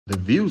The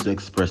views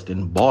expressed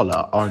in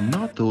Balla are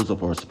not those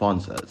of our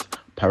sponsors.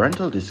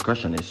 Parental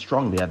discretion is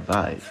strongly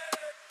advised.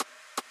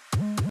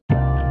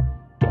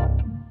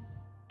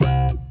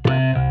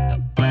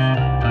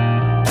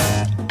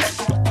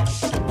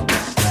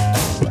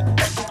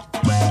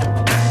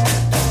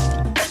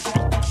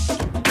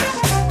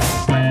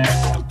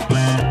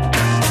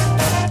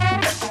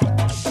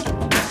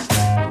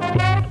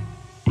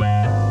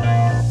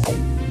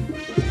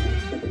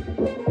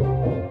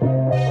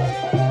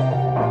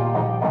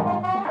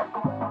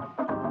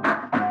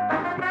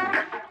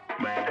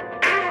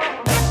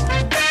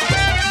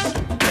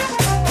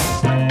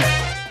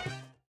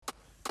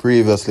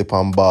 Previously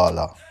on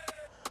Balla.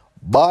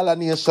 Balla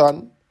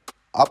Nation,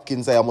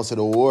 Hopkins I must say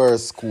the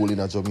worst school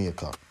in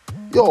Jamaica.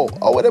 Yo,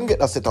 how would them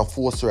get a set of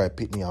force right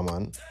pitney,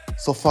 man?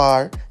 So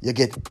far, you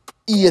get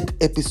 8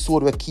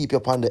 episodes where keep you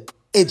up on the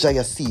edge of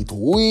your seat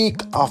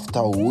week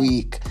after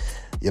week.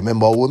 You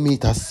remember we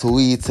meet a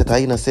sweet set of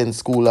innocent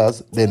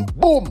schoolers, then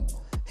boom!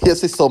 You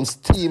see some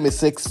steamy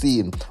sex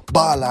scene.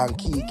 Balla and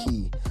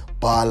Keke,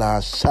 Balla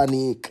and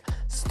Shanik,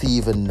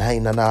 Steven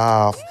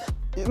 9.5.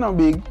 It's not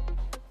big.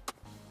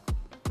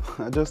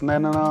 Just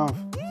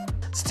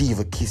 9.5.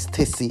 Steve kiss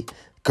Tessi.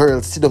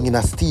 Girls sit down in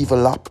a Steve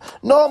lap.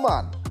 No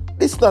man,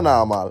 this not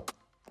normal.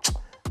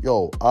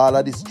 Yo, all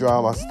of this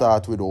drama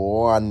start with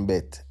one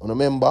bet. You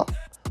remember?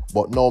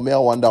 But now me I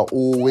wonder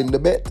who win the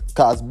bet.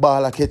 Cause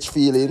Balla catch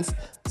feelings,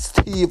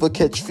 Steve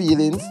catch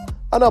feelings,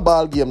 and a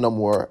ball game no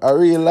more. A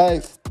real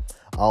life.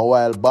 And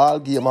while ball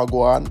game a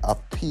go on, a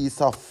piece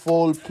of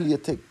foul play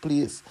take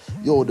place.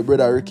 Yo, the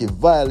brother Ricky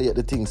violate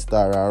the thing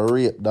star and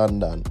rape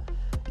Dan.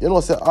 You know,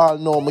 say all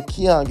now, I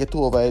can't get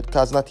over it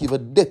because not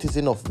even death is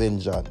enough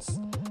vengeance.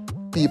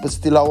 People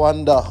still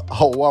wonder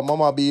how what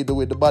mama be do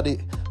with the body,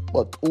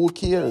 but who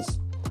cares?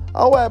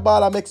 And why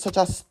Balla make such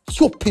a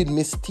stupid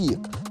mistake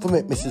to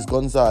make Mrs.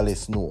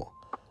 Gonzales know?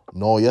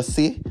 Now you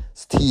see,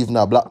 Steve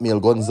na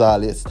blackmail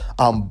Gonzales,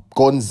 and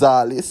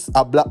Gonzales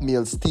a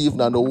blackmail Steve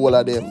na the whole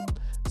of them.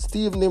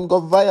 Steve name go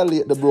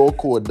violate the bro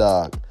code,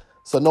 dog.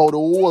 So now the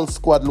whole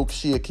squad look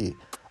shaky.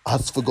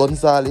 As for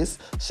Gonzales,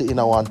 she in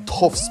a one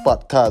tough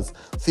spot cause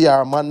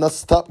fear man not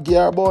stop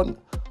gear bun.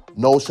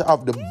 Now she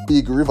have the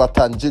big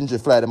Riverton ginger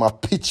fly them a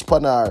pitch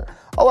pan her.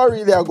 How I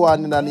really a go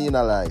on in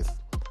a life?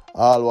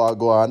 All what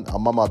go on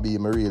and mama be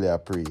me really a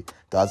pray.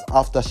 Cause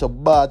after she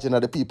barging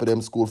at the people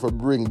them school for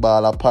bring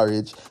Balla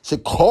porridge, she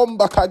come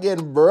back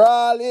again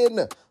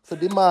brawling for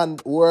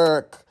demand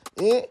work.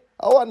 I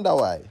wonder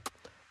why.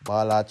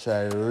 Balla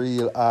try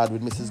real hard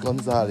with Mrs.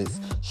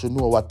 Gonzales. She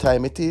know what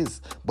time it is,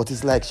 but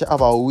it's like she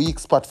have a weak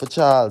spot for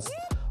Charles.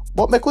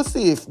 But make us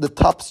see if the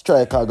top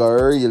striker got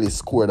really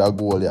scored a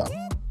goal, yeah.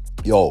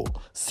 Yo,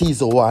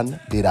 season 1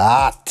 did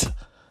that.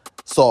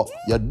 So,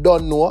 you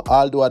don't know,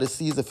 although at the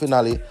season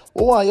finale,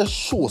 we want you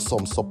show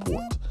some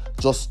support.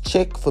 Just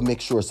check for make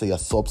sure so you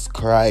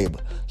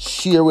subscribe.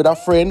 Share with a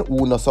friend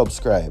who not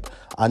subscribe.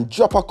 And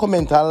drop a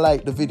comment and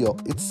like the video.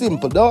 It's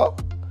simple, though.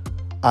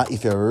 And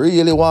if you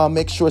really want to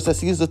make sure that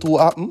season 2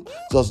 happen,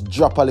 just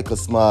drop a little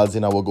smiles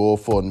in our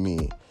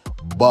GoFundMe.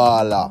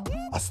 Balla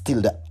are still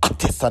the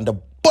hottest and the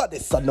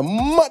baddest and the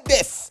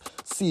maddest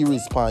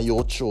series on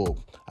YouTube.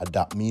 And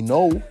that me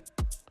know.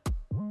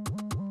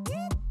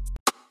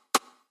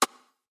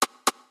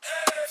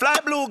 Fly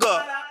Blue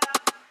go.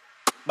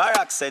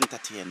 Barracks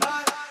Entertainment.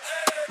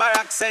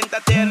 Barracks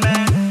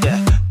Entertainment.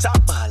 Yeah.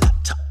 Top Balla,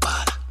 top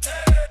Balla.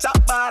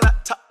 Top Balla,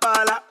 top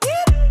Balla.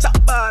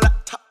 Top Balla,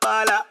 top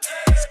Balla.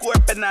 Score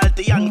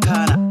penalty and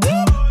corner.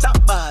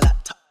 Top Balla,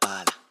 top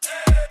Balla.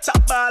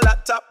 Top Balla,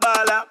 top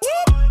Balla.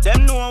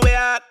 Them know we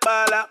at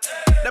Balla.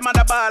 Them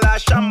other Balla,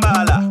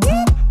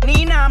 Shambhala.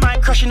 Nina, my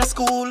crush in the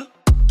school.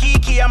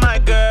 Keke, my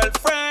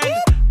girlfriend.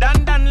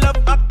 Dan love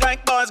act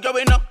like boys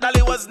growing up.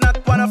 Dolly was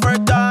not one of her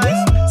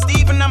toys.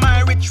 Stephen,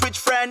 my rich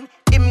friend.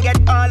 Him get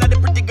all of the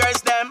pretty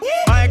girls, them.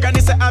 My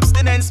granny say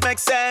abstinence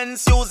makes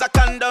sense. Use a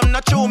condom,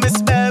 not true,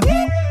 Miss Beb.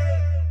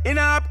 In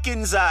a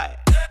Hopkins eye.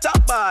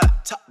 Top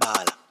Balla, top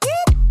Balla.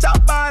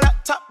 Top Balla,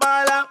 top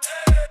Balla.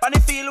 On the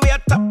field we are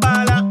top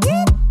Balla.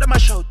 Them a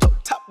shout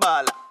out top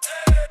Balla.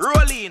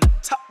 Rolling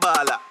top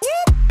Balla.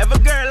 Every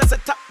girl is a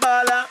top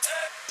Balla.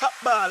 Top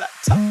Balla,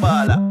 top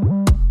Balla.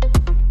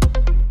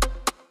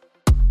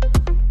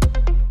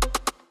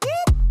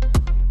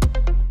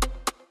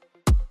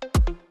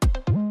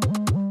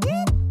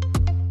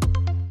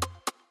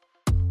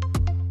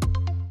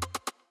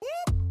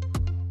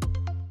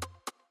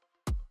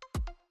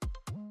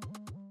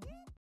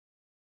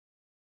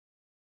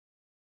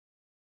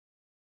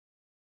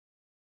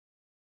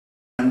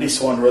 And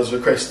this one was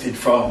requested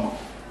from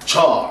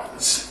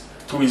Charles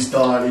to his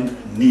darling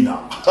Nina.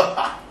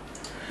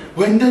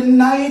 When the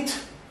night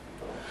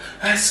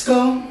has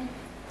come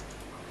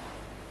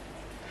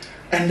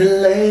and the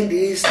land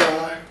is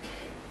dark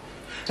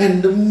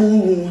and the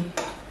moon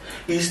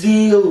is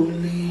the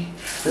only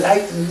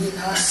lightning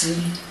I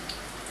see.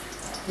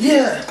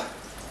 Yeah.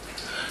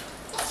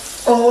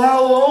 Oh,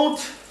 I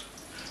won't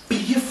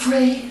be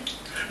afraid.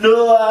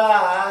 No,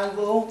 I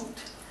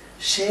won't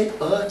shed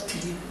a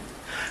tear.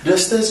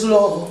 Just as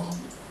long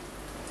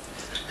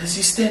as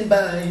you stand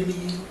by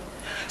me.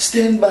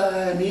 Stand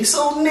by me.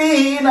 So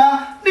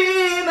Nina,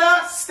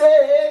 Nina,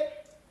 stay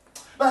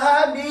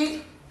by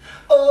me.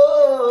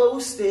 Oh,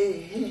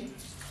 stay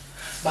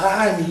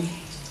by me.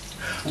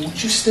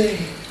 Won't you stay?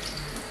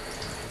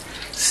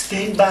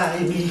 Stand by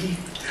me.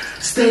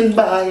 Stand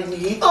by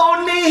me.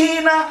 Oh,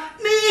 Nina,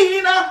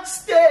 Nina,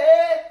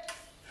 stay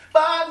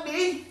by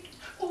me.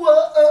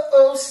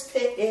 Whoa,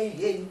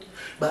 stay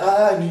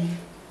by me.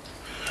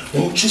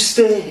 Won't you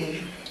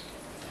stay?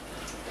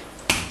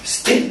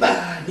 Stand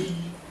by me.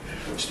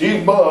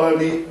 Stand by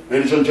me.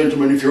 Ladies and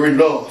gentlemen, if you're in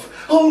love.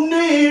 Oh,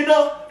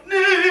 Nina,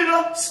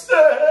 Nina,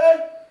 stay.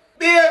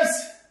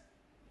 Babes.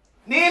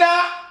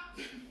 Nina.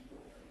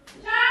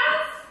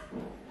 Charles?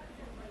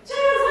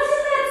 Charles, what is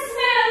that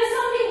smell? Is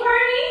something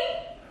burning?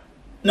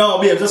 No,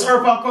 babes, just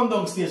hurry up and come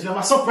downstairs. We have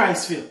a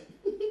surprise for you.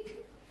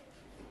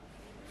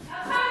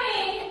 I'm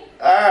coming.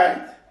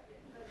 Alright.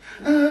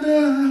 You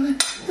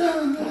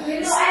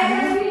know, I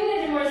have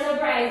really need more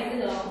surprise, you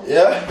know.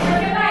 Yeah?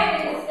 You're buying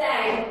this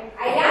time.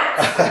 I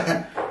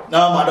got? No,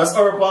 man, just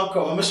hurry up and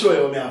come. I'm going to show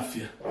you what I have for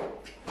you.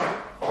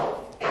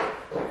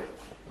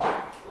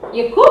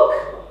 You cook?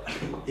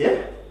 Yeah?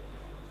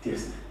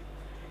 Taste it.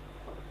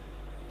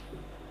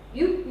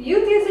 You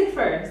taste it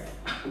first.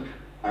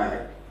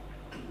 Alright.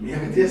 Me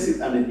have to taste it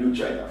and then you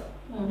try it out.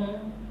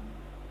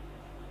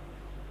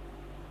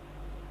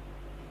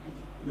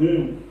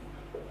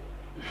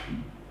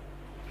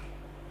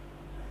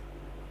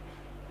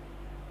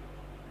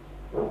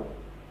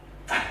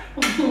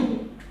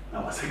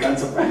 That was a good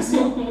surprise. I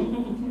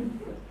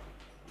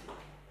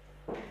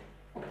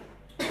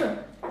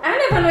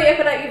never know you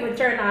could have even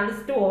turn on the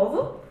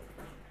stove.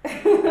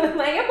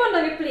 Like, you put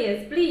on the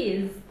place,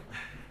 please.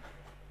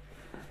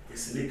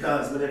 It's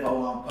because I never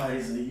want to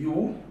poison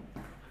you,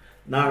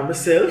 nor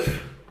myself.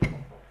 I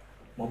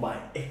buy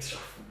extra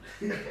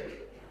food.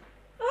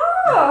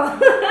 Oh!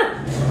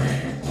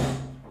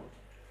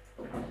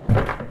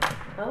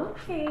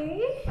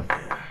 Okay.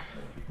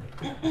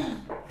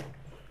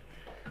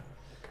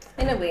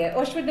 Anyway,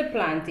 hush with the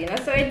planting. I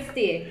saw it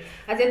stay.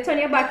 As you turn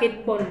your back,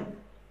 it burn.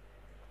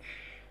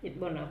 It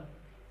burn up.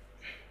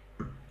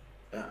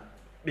 Yeah,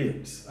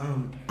 babes.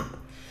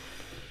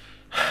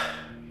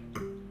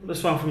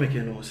 Just want to make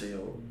you know, say,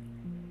 yo,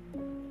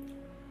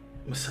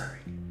 I'm sorry.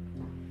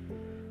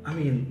 I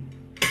mean,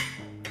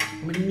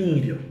 I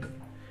need you.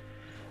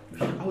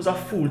 I was a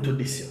fool to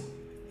this, you.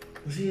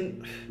 See,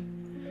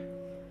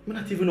 I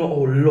don't even know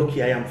how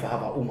lucky I am to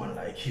have a woman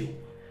like you.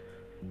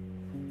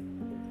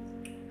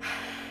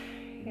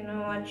 You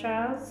know what,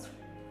 Charles?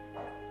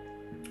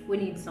 We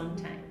need some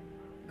time.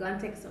 Gonna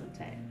take some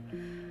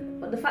time.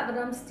 But the fact that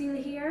I'm still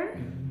here,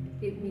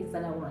 it means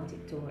that I want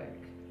it to work.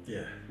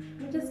 Yeah.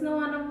 I just don't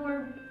want no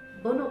more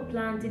bun up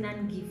planting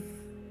and give.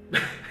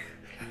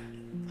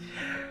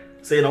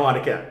 So you don't want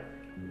the cat?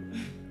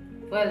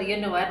 Well, you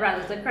know, I'd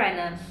rather to cry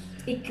an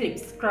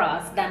eclipse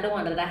cross than the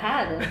one that I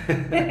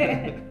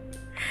had.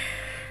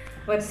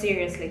 But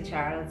seriously,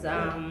 Charles,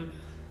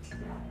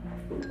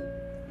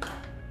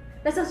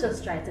 let's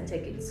just try to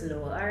take it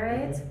slow,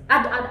 alright?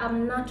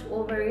 I'm not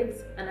over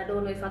it, and I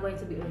don't know if I'm going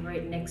to be over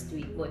it next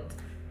week, but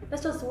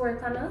let's just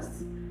work on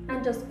us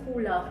and just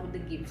cool off with the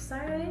gifts,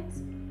 alright?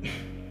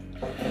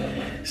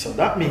 So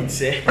that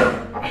means,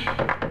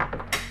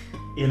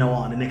 you know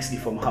what, the next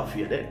gift I'm have for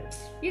you then?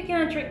 You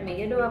can't trick me,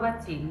 you don't have a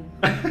thing.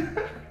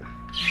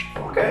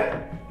 Okay.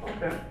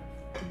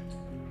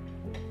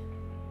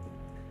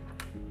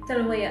 Tell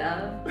me what you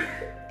have.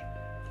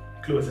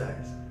 Close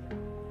eyes.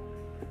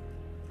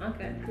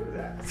 Okay. Close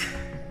eyes.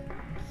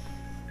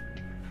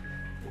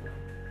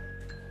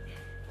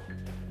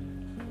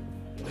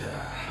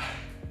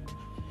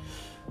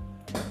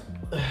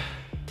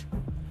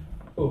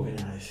 Open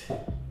eyes.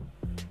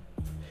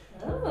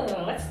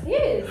 Oh, what's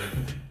this?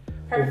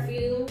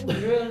 Perfume,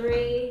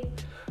 jewelry.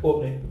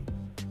 Open it.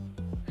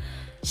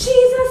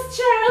 Jesus,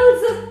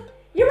 Charles!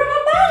 You're from a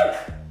bank!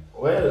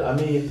 Well, I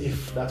mean,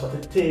 if that's what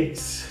it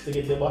takes to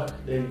get you back,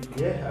 then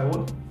yeah, I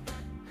would.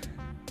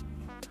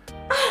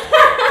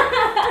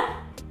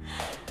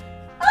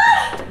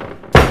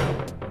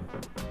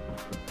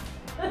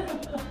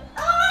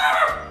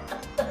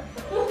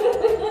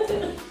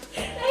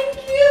 Thank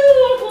you!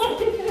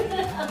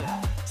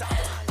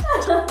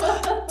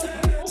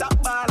 Top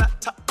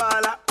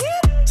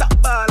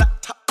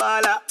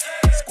baller.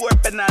 Score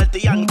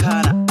penalty and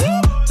corner.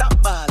 Top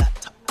baller.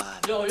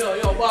 Yo,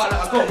 Balla,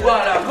 come.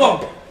 Balla!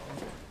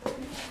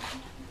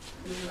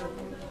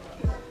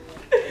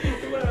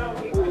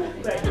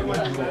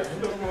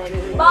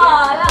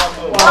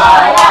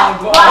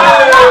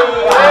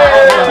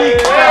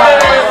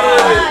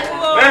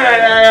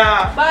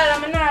 Balla,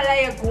 I'm not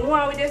like go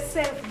on with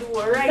yourself, do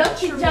right. Don't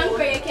you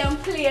Jahcori, you can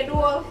play, do.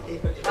 Watch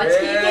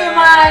Keke,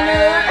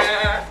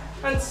 man.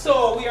 And so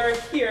we are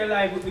here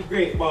live with the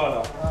great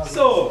Balla.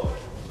 So,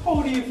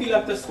 how do you feel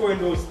after scoring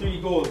those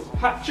 3 goals?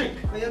 Hat trick.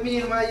 What you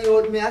mean, my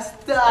youth? Me a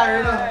star,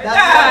 you know.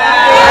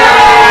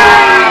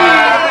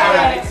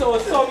 Alright, so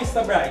Mr.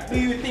 Mr. Bright, do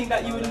you think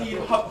that you will lead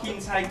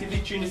Hopkins High to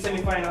victory in the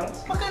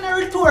semi-finals? What kind of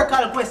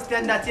rhetorical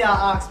question that you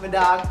ask me,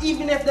 dog?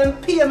 Even if them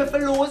pay me for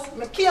lose,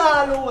 me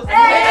can't lose.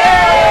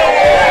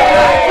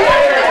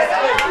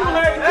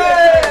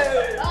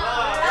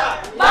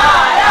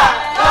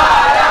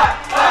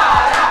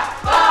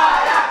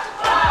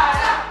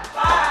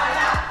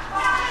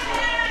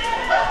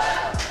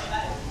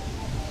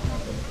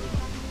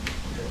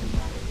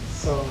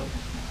 So,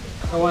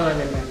 I want to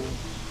know, man.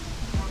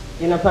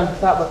 You know, plan to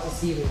talk about the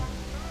season.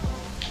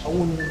 I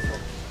wouldn't do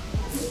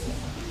so.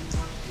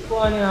 Go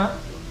on, yeah.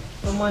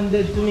 Someone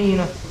dead to me, you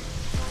know.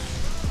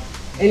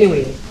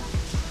 Anyway,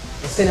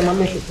 I send him a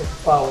message to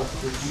forward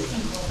to you.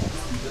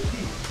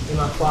 In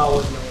my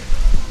forward now.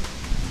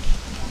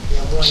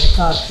 Yeah, I want to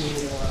talk to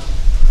you.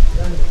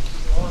 I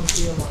want to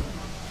see you, man.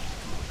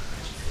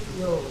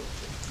 Yo.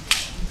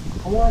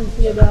 I want to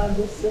see you, dog.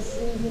 This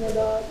season, you know,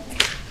 dog.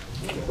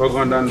 What's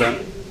going on, Dan?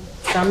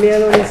 Can be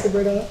alone, Mr.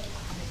 Brother.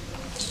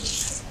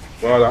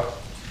 Balla.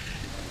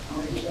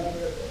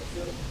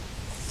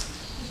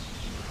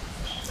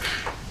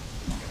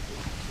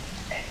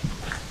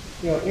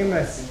 Yo, hear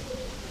me see.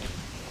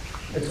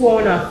 The two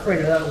of our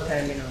friends a long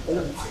time, you know.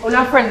 On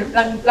our friend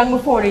long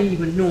before they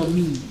even know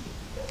me.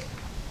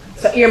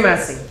 So hear me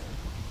see.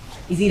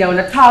 Is either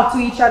wanna talk to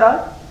each other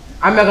or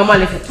I'm gonna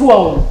manage for two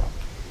of them.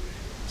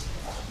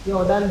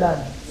 Yo,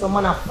 Dan. Some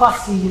man are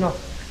fussy, you know.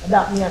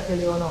 That me I tell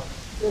you, you know.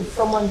 If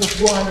someone just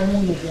go on the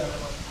music, you know.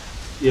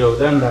 Yo,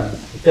 Dan.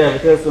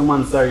 Tell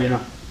someone sorry, you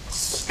know.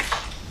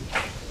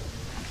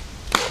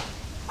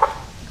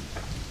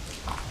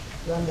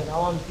 Dan, I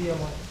want to hear,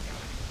 man.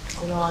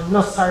 You know, I'm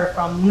not sorry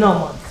from no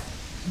man.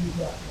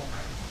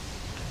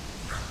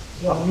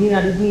 Yo,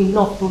 Nina did mean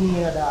enough to me,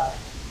 you know, dog.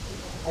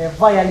 I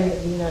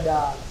violate me, you know,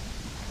 dog.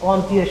 I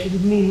want to hear she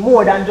did mean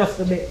more than just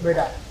a bit,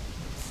 brother.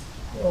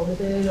 Yo, but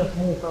you just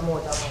move from out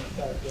of my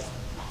side, yeah.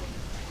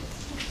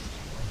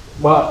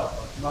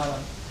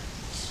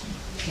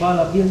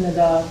 Balla, build na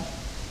dog.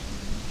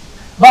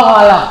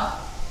 Balla!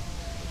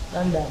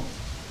 Dan.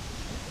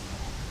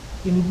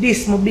 In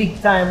this my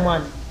big time,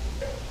 man.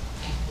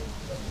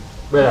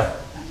 Brother,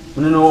 I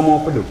don't know what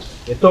more to do.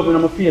 You talk me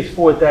on my face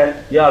 4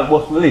 times, y'all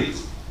bust my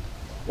lips.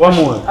 One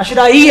more. I should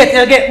have eat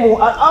till get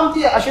more.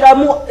 I should have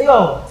more.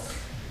 Yo.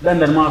 Dan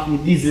man feel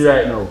dizzy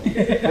right now.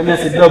 I mean, I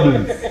say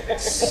doubling.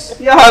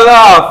 Y'all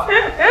laugh.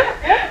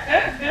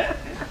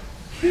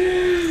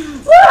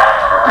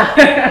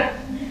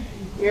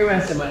 You're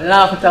man, man.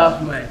 Laugh it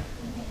off, man.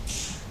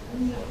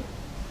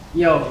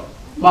 Yo,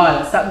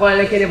 Balla, stop going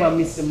like you never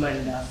miss the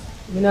man, dog.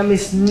 You don't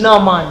miss no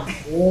man.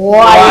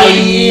 Why?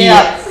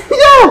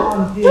 Yo!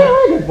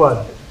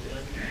 Bad.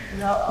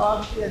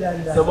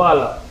 So,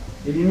 Balla,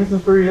 did you miss him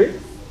for real?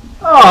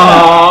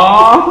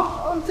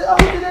 Aww! I'm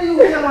telling you,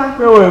 man.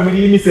 No way, did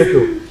you miss it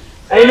too?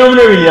 I know I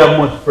don't really have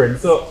much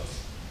friends, so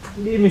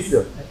did you miss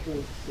you?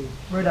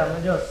 Brother, I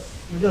just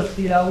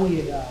feel that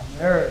way, dog.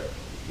 I heard.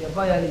 You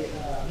violate,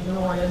 you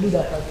don't want to do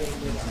that again,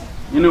 brother.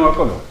 You know what,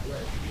 come on.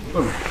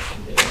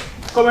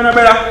 Come in,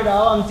 brother. Brother, I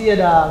want to see you,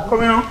 dog.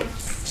 Come in,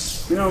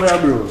 you know where,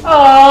 bro.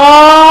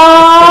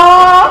 Aww!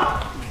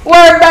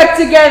 We're back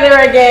together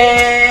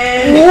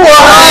again!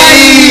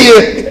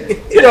 Why?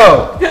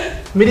 Yo!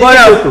 Me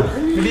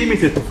did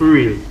miss it for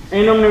real.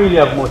 I don't really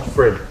have much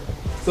friends.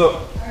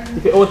 So,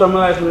 if you're out of my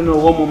life, you know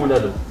what moment I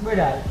do.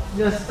 Brother,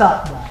 just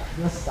stop, man.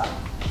 Just stop.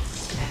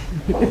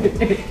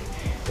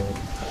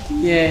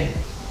 Yeah.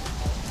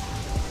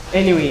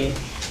 Anyway,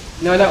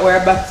 now that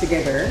we're back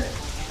together,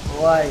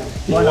 why?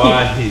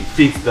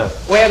 Fix that.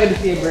 Why are you going to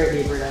say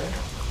birthday, brother?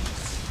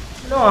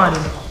 No, I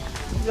don't know.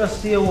 Just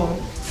stay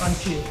home and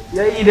chill.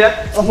 Yeah, you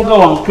that? I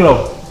go on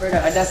club.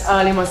 Brother, that's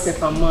all he must say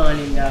for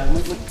morning, dog.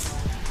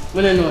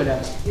 I don't know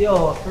that.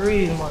 Yo, for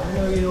real, man. I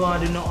don't really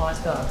want to do nothing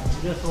at all. I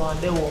just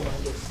want to home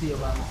and just stay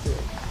by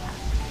myself.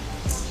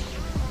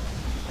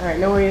 Alright,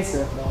 now what you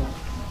say, dog?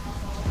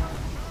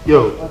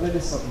 Yo. I'll do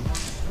something.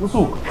 What's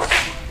up?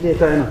 Yeah,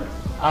 try now.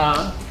 I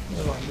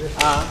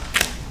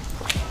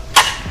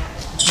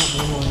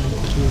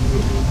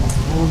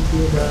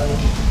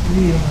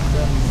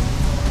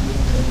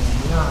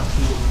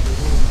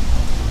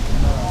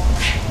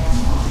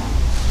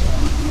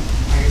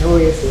know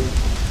what you say.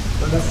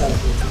 But that's how it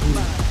is.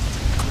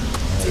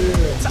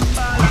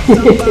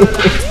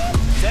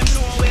 Them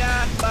know we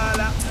are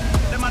Balla.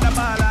 Them other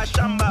Balla,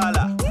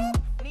 Shambhala.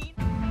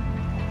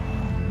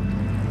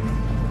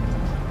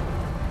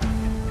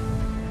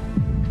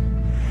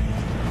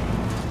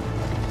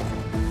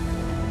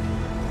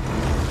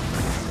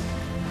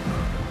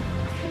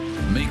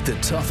 Make the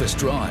toughest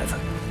drive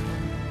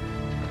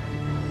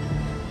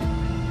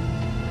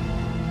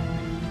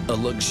a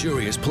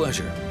luxurious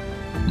pleasure.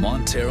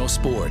 Montero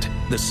Sport,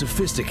 the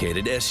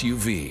sophisticated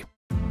SUV.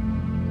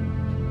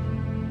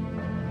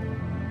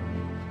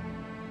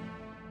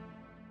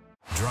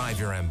 Drive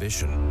your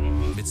ambition.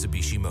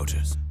 Mitsubishi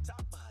Motors.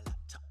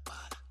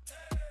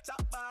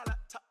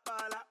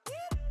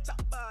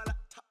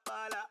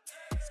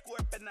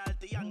 Score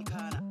penalty and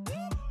corner.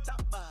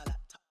 Top Balla.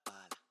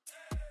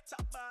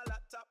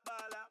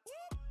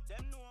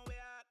 Them know we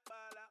are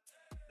Balla.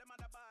 Them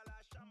other Balla.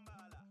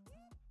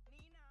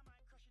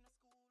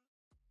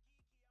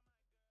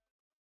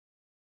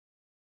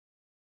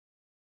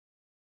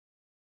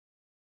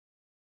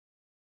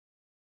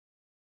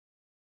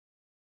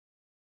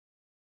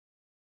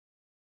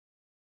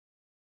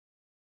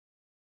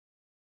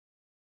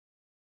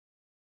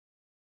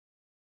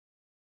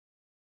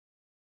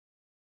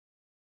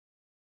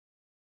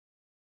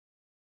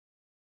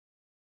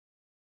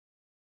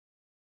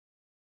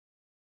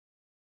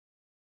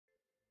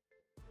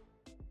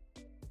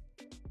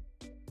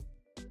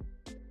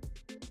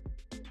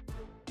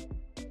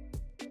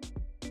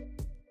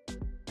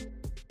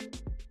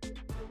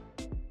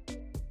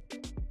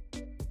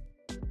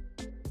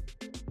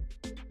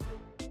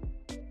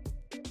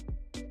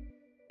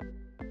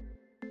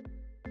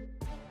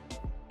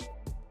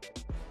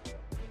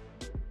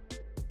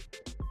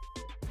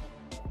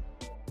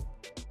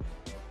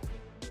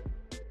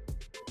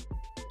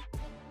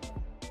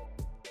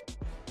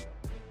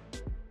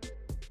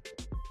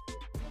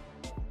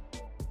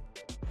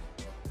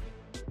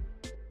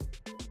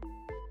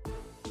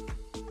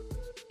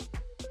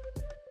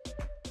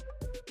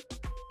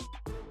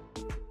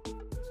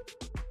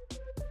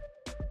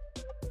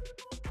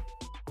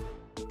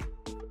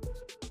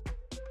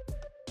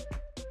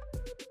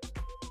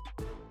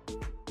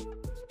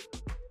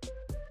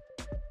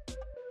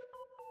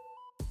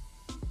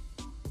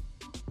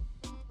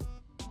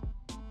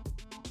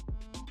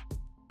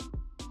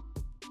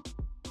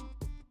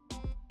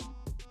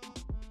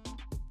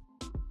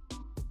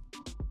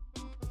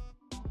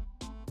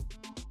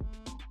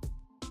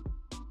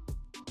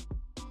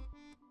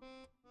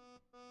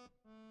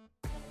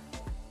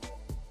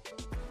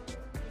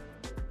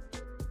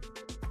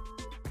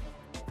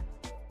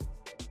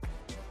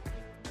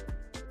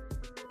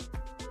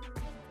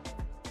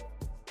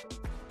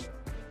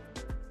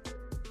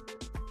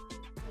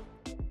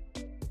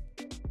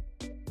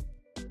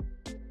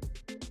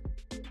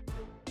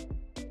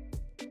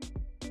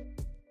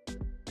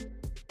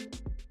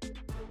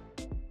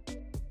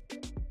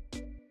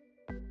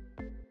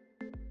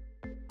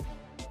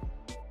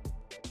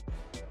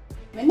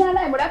 I don't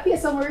lie, but I pay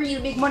some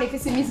real big money to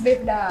see Miss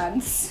Beth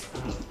dance.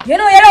 You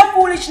know, you're no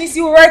foolishness,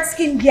 you red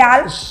skin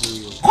girl.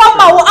 Come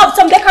on, we'll have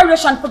some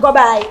decoration to go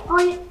by. Oh,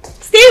 yeah.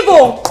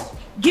 Steve-O,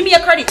 give me a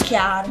credit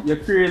card. You're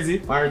crazy.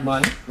 Married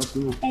man.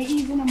 Hey,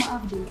 even I'm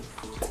have this.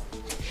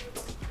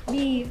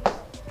 Babe,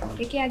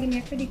 you can't give me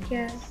a credit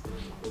card.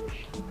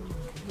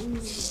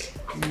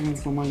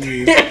 For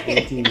money.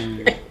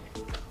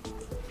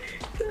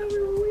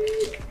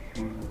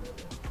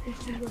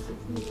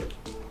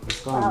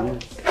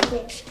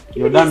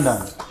 You're done.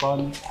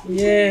 Fun.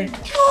 Yeah.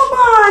 Come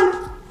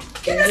on.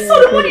 Can I sell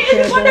the money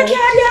anyone that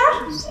can, yeah?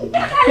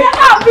 Can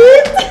have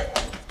it?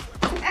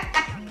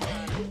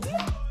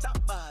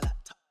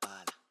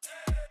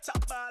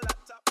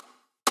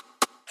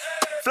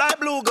 Fly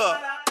Blue Go.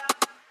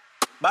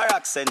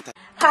 Barrack Center.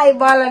 Hi,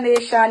 Balla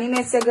Nation. You know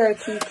it's your girl,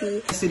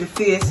 Keke. See the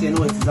face, you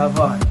know it's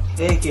Zavon,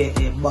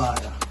 aka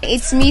Balla.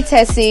 It's me,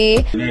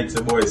 Tessi. It's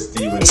a boy,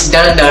 Steven. It's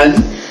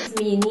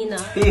me, Nina.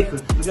 People,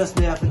 we just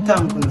have to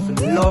thank you for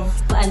the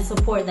love and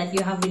support that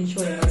you have been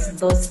showing us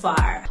thus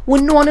far.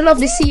 We know you love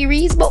the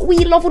series, but we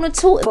love you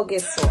too. But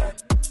guess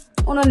what?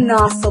 Wanna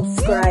not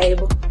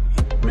subscribe?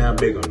 May I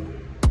beg on you?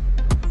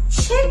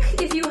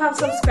 Check if you have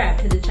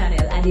subscribed to the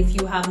channel, and if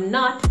you have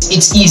not,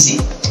 it's easy.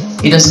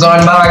 You just go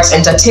on Barrack's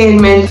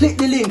Entertainment. Click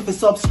the link for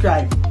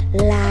subscribe.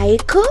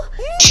 Like,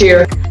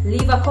 share,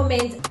 leave a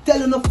comment. Tell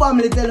your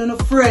family, tell your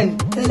friend,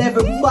 tell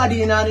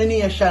everybody in the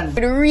nation.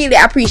 We really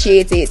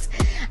appreciate it.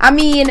 I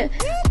mean,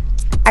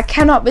 I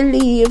cannot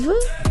believe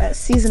that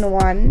season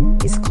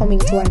 1 is coming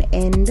to an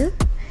end.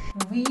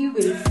 We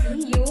will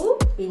see you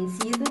in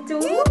season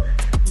 2.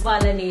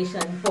 Balla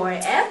Nation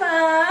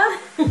forever.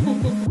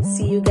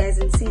 See you guys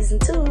in season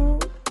 2.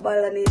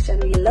 Balla Nation,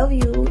 we love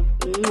you.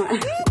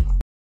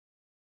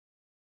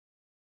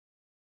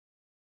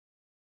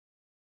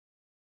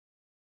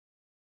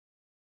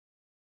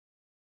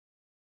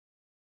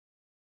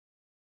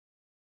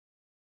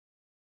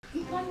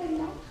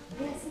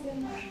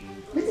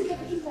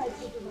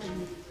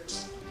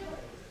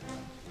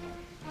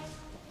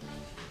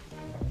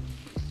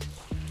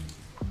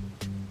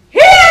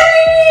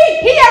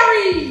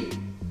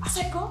 I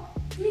said, go.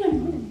 Me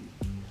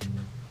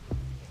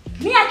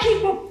I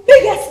keep the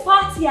biggest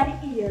party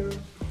at the year.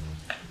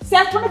 So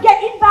if you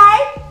get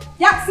invited,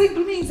 that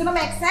simply means it don't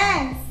make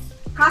sense.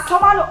 Because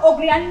someone look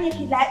ugly and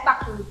naked like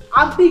Baku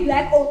and big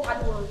like out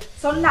of the world.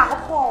 So now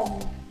come.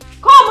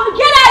 Come,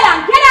 get out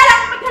and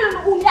I'm telling you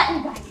who you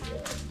invite.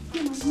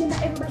 Remember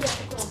everybody has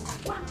to come.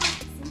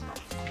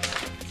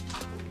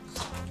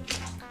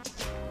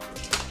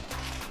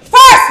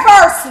 First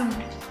person.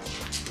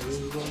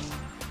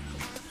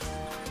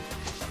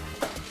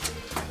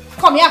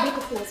 Come here, have a look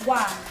at first. 1.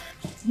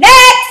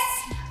 Next!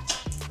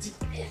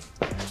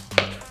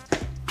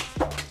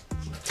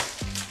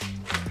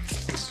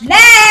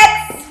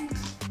 Next!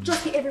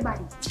 Just get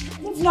everybody.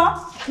 If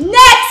not,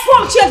 next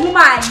one change my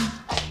mind.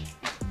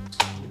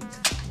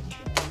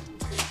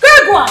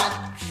 Good one.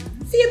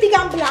 See you big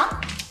and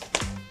black.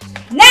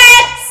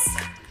 Next!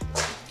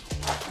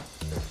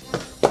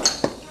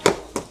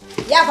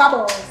 Yeah,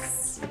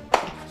 bubbles.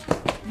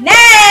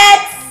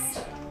 Next!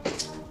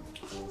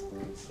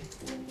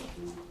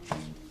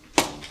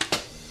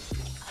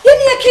 Give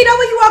me a kid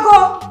where you are go.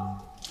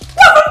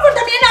 Come in front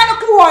of me and no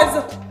clothes.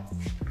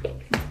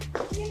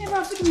 You never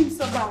have to do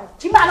so bad.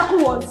 Give me no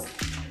clothes.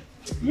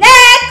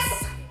 Next.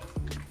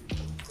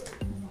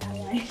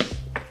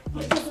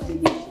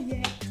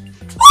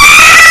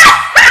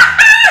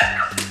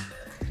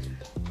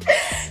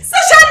 So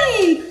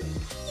Shani,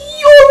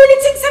 you really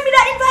think somebody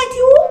that invite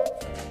you?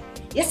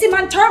 You see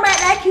man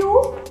termite like you,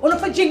 wanna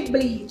for drink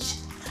bleach.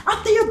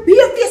 After you be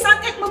your face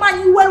and take my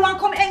man, you well want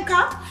come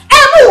anchor.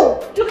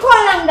 You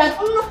call on that,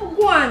 I'm not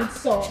go on,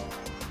 so.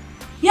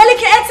 You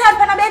look at head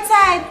on the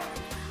bedside.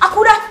 I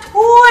could have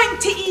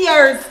 20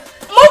 years.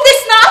 Move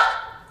this now.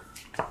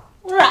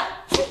 Right.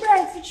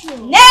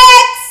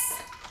 Next.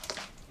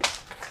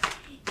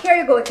 Here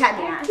you go,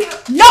 Tanya.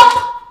 Nope.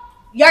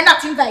 You're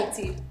not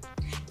invited.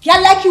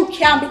 Girl like you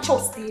can't be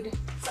trusted.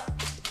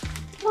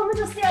 No, we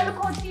just stay and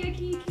look out for you,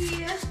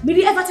 Keke. Me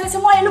did ever tell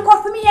someone you look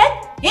out for me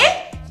yet?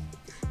 Eh?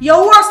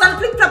 You're worse than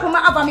flip-flop on my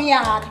have me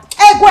yard.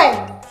 Hey,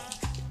 Gwen.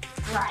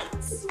 Right.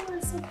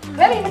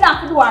 Let me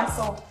not do one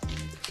so.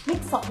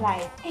 Mix up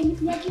live. And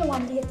if you get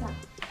one later.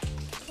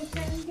 What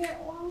can you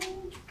get one?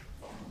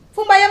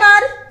 Fumba, you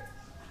mad?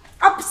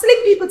 I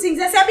slim people things.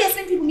 I say I be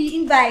slim people me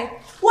invite.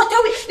 What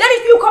are we? Then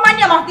if you come and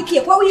you have the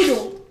cake, what will you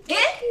do? Eh?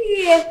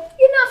 Yeah.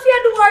 You know if you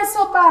do her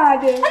so bad.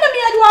 I don't mean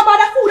I do her bad,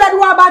 the food I do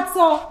her bad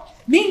so.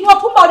 Me no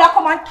Pumba that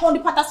come and turn the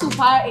pot of soup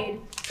on her head.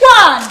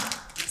 One.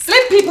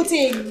 Slim people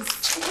things.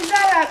 Is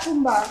that right,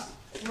 Pumba?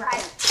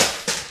 Right.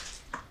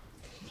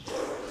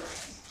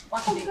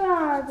 Watch oh this.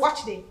 God.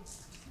 Watch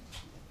this.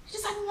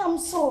 Just a yam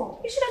so.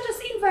 You should have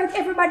just invite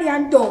everybody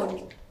and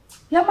done.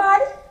 You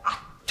mad? I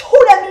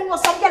told them you know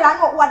some girl and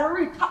not what the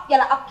real top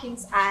girl at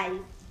King's eye.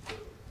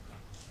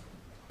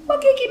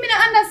 Okay, Keke, I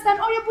don't understand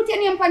how you put your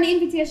name on the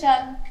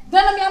invitation.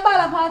 Don't know me a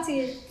Balla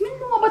party. Me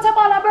know about a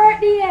Balla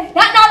birthday.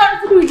 That not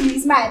nothing to do with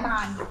this, my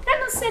man. That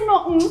don't say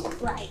nothing.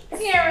 Right.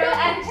 Here,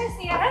 and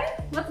Kizzy-Ann,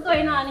 what's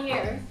going on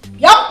here?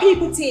 Young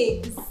people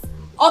things.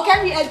 How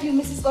can we help you,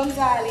 Mrs.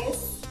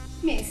 Gonzales?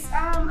 Miss,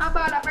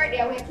 about a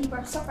birthday, we keep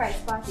a surprise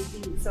party for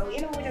you. So,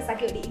 you know, we just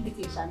give the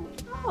invitation.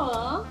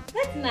 Oh,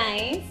 that's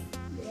nice.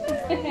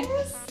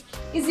 Yes.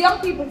 It's young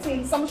people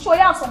things. So I'm sure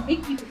you have some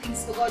big people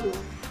things to go do.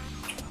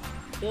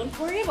 Don't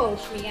worry about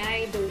me,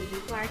 I don't do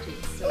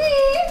parties. So. Me?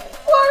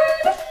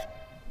 Worried?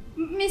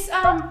 Miss,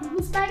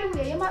 by the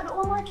way, you might do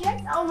one more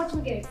cake? How much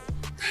we get?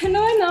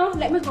 No,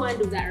 let me go and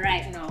do that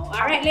right now.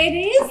 Alright,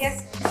 ladies?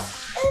 Yes.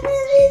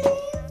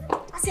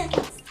 I say I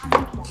can't stand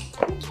it.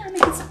 You can't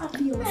make it so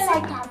obvious. I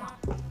like that.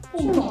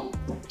 Oh.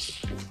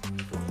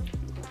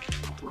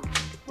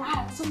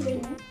 Wow, so good,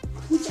 man.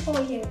 Which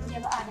over here, we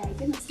never had that. You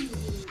don't see me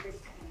very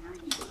kind.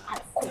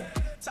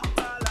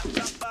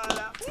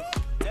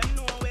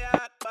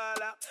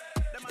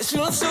 It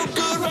feels so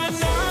good right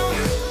now.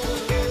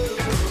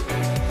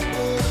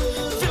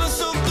 Feeling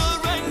so good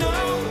right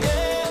now.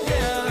 Yeah,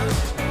 yeah.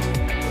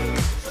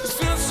 It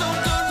feels so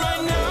good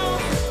right now.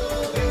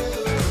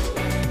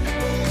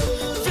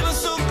 Feeling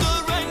so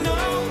good right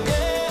now.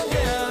 Yeah,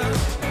 yeah.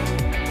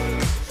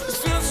 It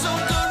feels so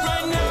good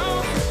right now.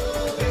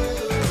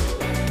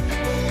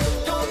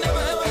 Don't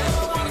never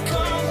ever wanna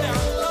calm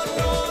down.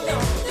 No, no,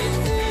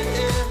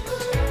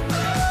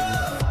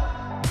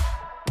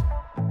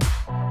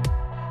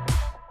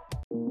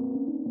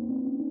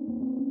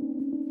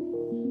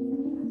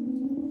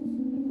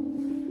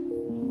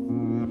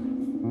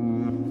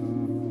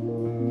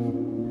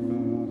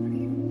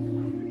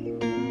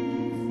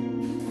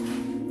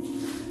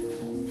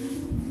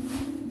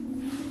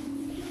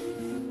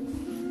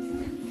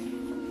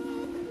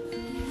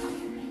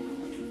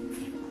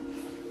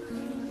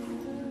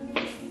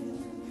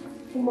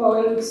 Como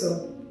é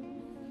isso?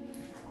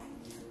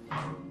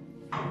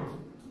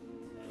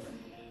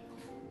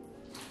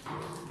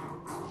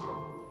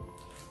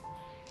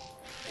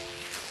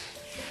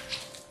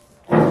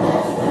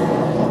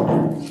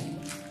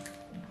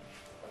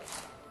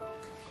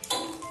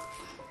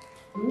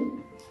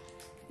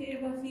 You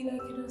ever feel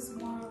like you just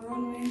want to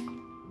run away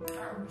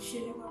or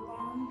shit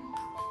around?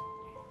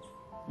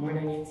 More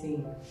than you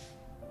think.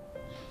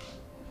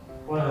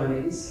 Well,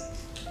 ladies,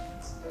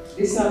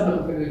 this sounds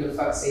not pretty good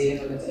fact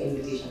saying you got an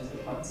invitation to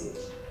the party.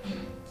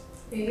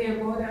 You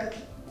hear about that?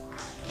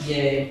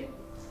 Yeah.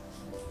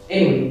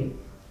 Anyway,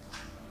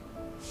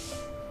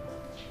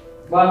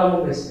 Balla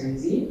my best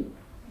friends, see?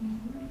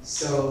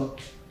 So,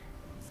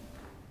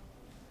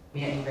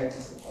 may I invite you to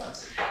the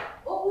party?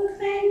 Oh,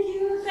 thank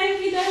you,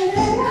 Daindra.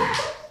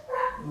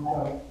 No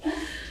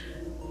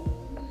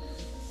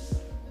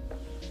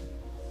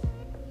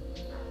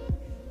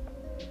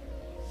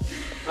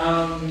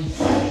problem.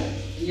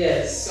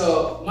 Yes,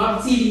 so Mom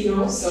TV, you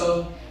know,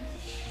 so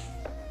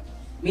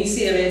me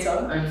see you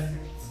later and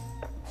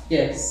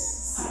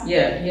yes.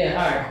 Yeah,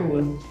 alright,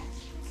 cool.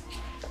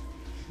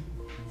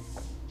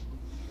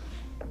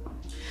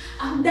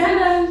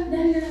 Daindra,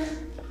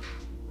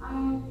 I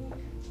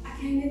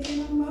can get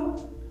your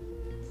number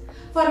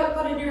for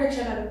the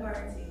direction of the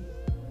party.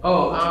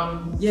 Oh,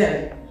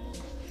 yeah.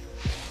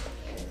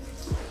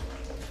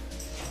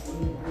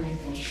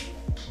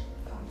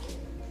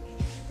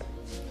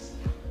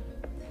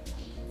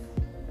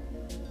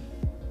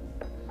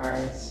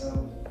 Alright,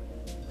 so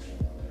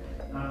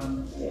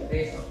yeah,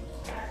 later.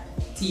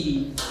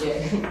 TV,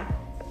 yeah.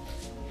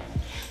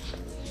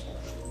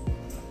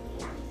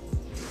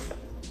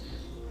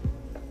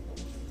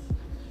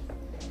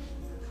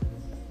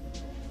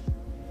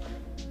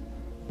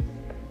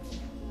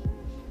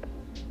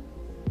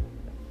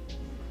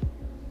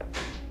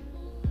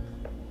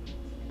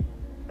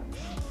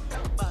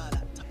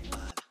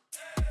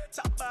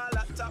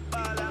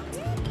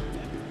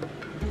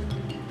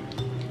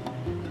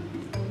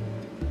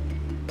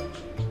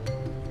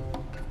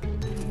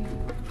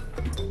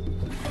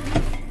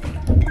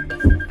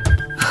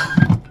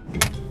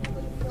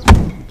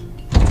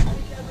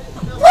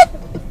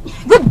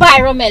 Goodbye,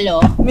 Romelo.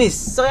 Miss,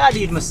 so you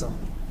did, miss.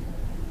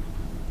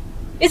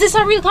 Is this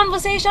a real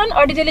conversation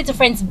or did your little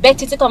friends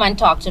bet you to come and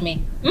talk to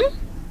me?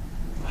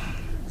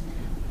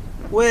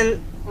 Well,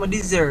 I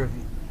deserve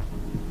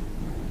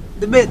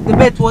it. The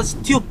bet was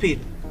stupid.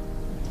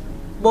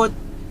 But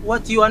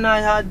what you and I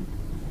had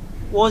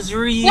was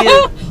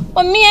real.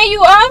 What me and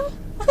you have?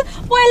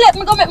 Why let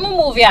me go make my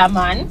move here,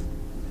 man?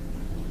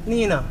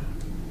 Nina,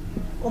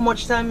 how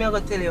much time I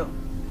gotta tell you?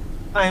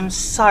 I'm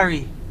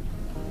sorry.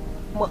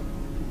 But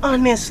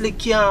honestly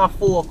can't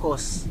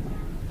focus.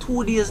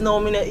 2 days now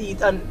me not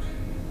eat and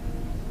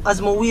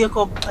as I wake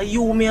up,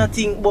 you me I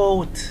think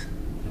about.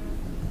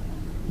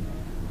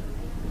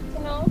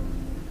 You know,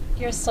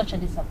 you're such a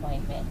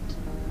disappointment.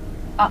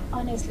 I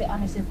honestly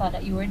thought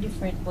that you were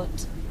different,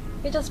 but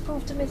you just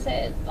proved to me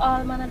that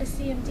all man are the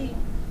same thing.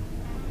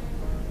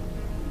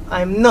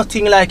 I'm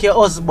nothing like your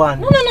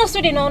husband. No,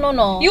 sweetie,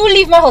 no. You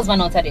leave my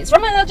husband out of this.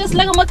 Remember, just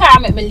let my car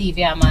and make me leave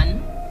here,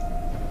 man.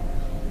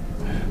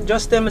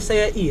 Just tell me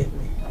say you hate me.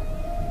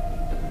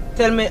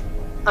 Tell me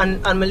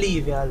and me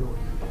leave you alone.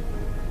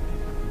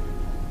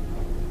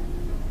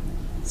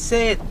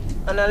 Say it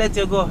and I'll let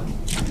you go.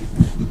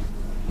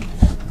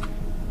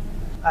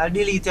 I'll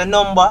delete your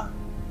number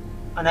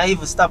and I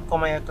even stop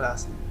coming to your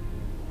class.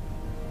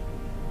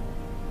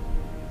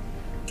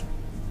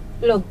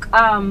 Look,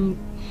 I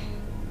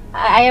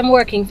am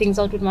working things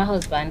out with my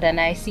husband and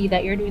I see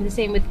that you're doing the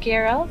same with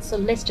Carol, so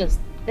let's just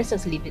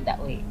leave it that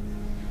way.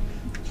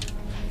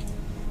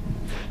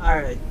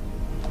 Alright.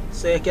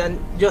 So you can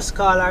just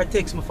call or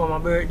text me for my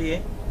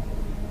birthday.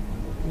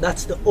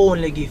 That's the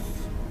only gift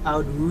I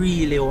would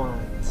really want.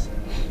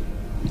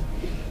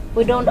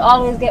 We don't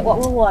always get what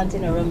we want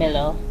in a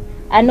Romello.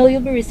 I know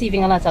you'll be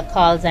receiving a lot of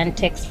calls and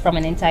texts from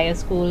an entire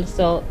school,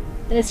 so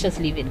let's just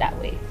leave it that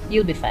way.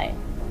 You'll be fine.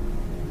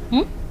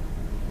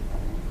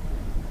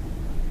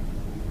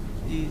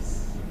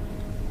 Yes.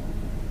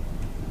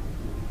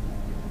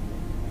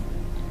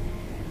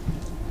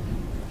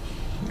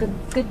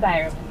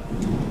 Goodbye, Romello.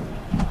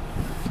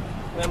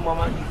 When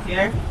Mama is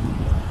here.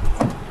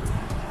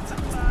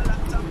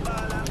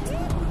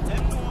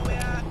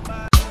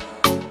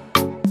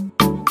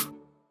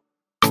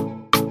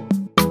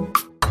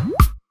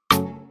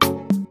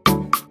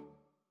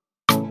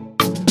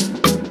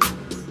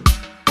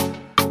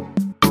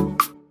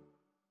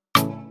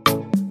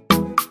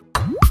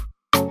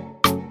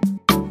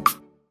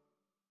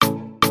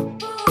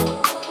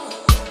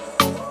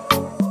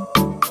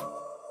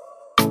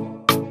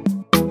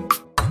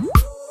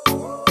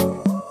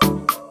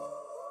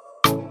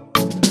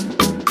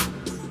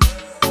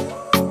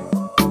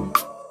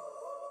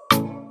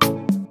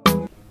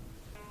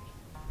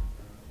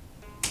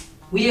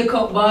 Wake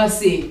up,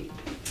 bossy.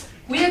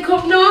 Wake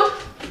up now.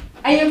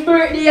 I your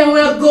birthday and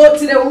we'll go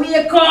to the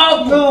wake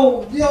up.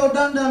 Yo,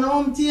 Daindra,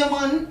 I'm here,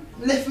 man.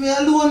 Left me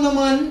alone, no,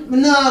 man.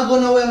 Me nah go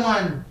nowhere,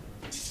 man.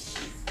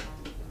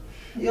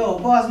 Yo,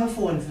 pass my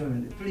phone for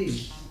me,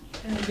 please.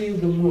 I'll be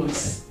the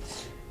most.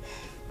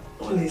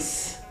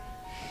 Please.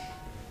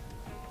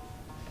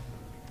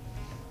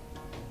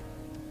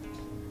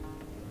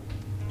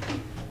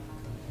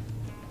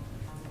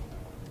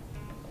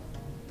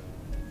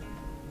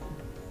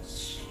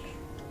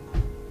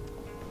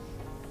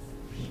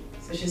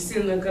 So she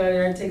still not call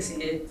her or text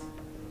you yet?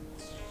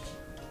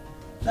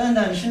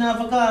 Daindra, she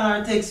never call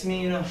or text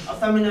me, you know,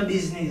 after me no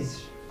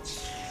business.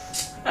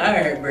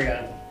 Alright,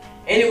 brother.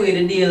 Anyway,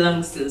 the day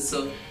long still,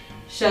 so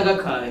Shagga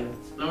call him.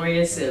 Don't worry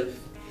yourself.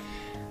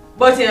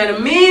 But in the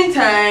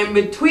meantime,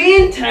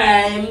 between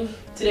time,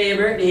 today your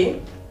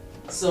birthday,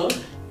 so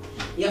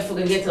you have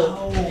to get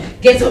up.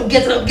 Get up,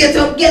 get up, get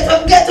up, get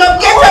up, get up,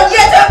 get up,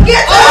 get up,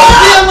 get up! Oh,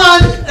 yeah,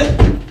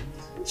 man!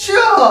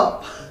 Sure!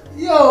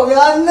 Yo, we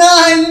are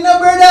 9, you know,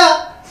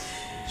 brother?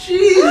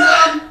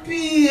 Jeez,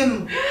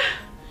 beam.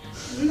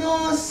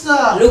 No,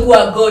 sir. Look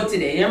what got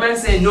today. Your man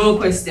said no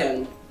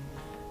question.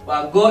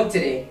 What got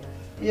today?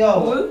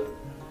 Yo. Cool?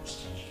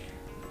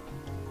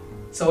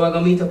 So we're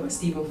gonna meet up with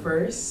Stephen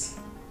first.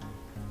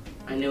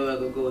 And then we're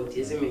gonna go out,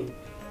 you see me?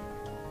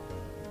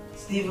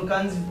 Steve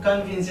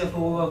convince you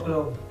for our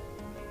club.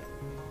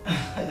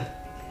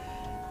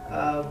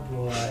 Oh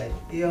boy.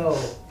 Yo.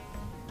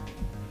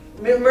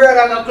 Me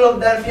rather a club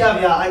than you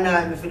have your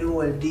annoy me for the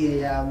whole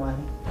day, yeah,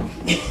 man.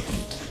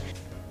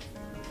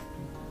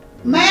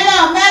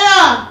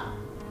 Mela!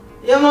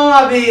 Yeah,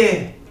 Mama B.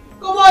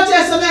 Come out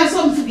here, so I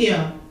something for you.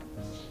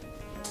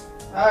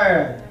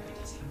 Alright.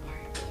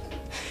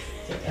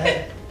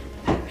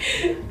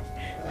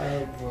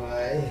 Oh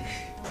boy.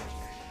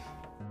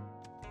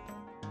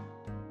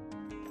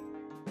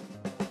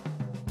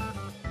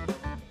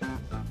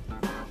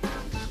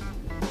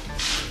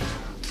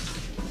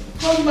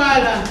 Come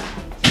Balla.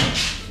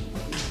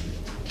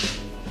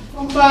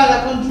 Come Balla,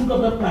 come drink up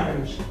the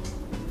porridge.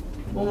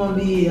 Mama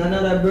B,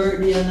 another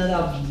birthday,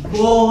 another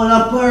bowl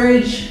of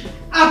porridge.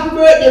 Happy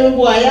birthday, my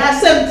boy. You're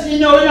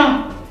 17 now, you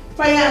know.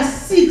 For your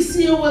 6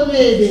 years old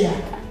lady.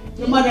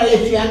 Your mother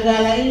left you and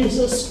girl and you used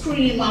to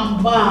scream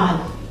and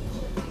bawl.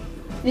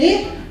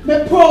 Eh?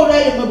 Be proud of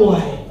you, my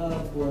boy.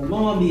 Oh boy,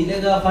 Mama B,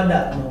 let go for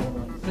that now,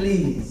 man.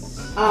 Please.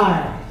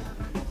 Alright.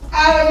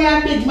 When you're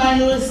a big man,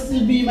 you will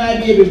still be my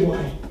baby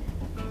boy.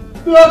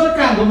 Go out to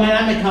Congo, man,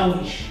 and make a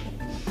wish.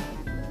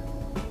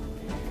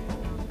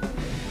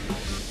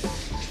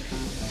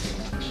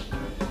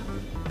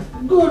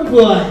 Good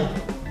boy.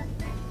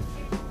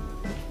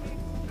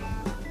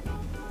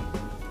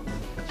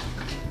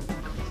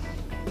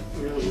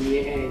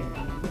 Yeah.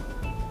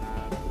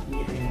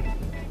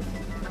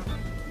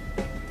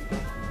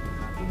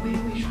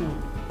 Which one?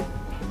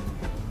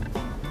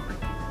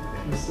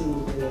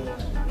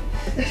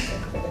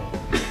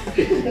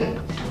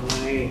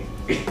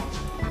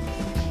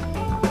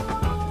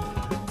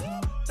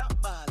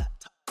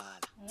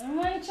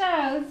 Alright,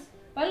 Charles.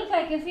 But look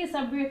like your face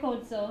a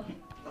breakout, so.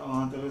 I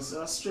want to tell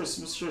you,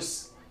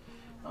 stress.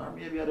 Or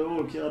maybe I the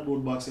whole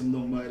cardboard box him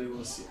down by the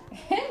house.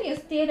 You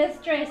stay the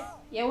stress.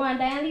 You want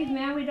to die and leave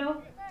me a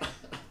widow?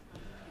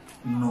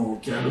 No,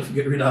 can't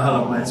get rid of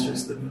all of my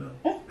stress. No,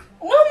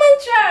 man,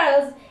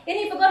 Charles. You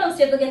need to go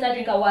downstairs to get a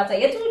drink of water.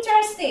 You're too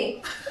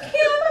thirsty.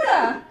 Can't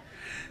matter.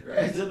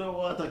 Right, you know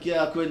what? I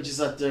can't quench his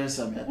thirst,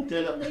 I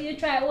tell you. You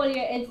try hold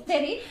your head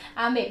steady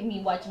and make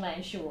me watch my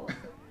show.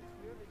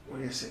 What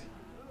do you say?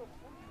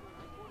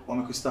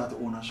 Want me to start the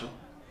owner show?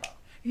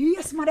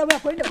 Yes, mother, we're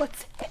going to go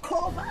take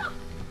over.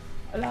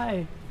 A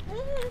lie.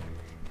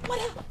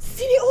 Mother,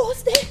 see the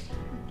house there?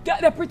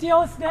 The pretty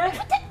house there?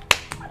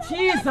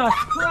 Jesus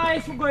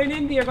Christ, we're going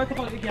in there. Go talk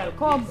about the girl.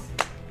 Come.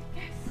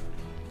 Yes.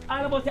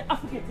 All about the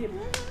African team.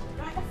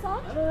 Right, that's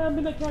all?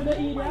 I'm not trying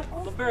to eat that.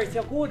 But Barry,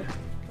 you're good.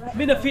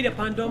 I'm not feed up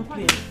on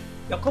dumpling.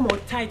 You come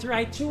out tight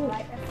right through.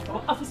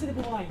 I'm officer the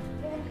boy.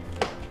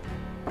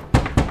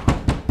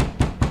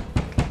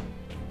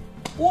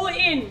 Who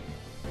in?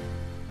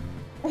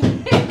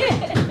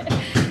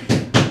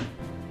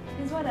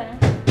 Is what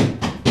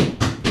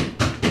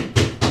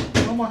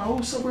Come on,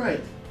 who's so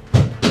bright?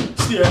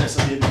 Stay right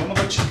there, baby. I'm gonna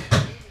go check.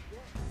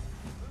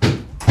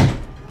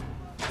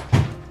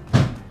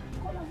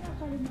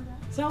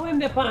 So him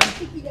the pan.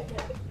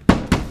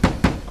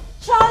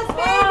 Charles,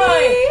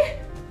 baby!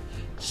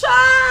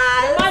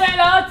 Charles! Mother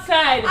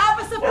outside. I have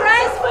a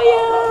surprise for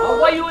you! Oh,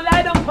 why you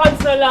lie down pan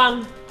so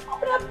long?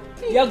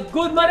 You're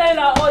good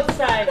mother-in-law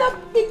outside. That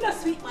big, that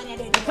sweet man,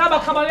 you Come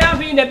on, you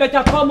have in there,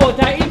 better come out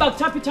and eat back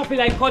choppy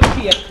like cut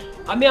cake.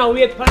 And me and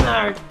wait for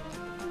her.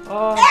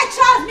 Oh. Hey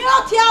Charles, me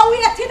out here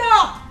waiting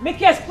up! Me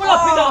case pull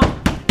up, you know.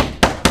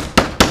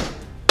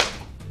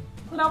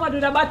 You know what do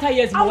the matter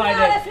is, boy? I'm not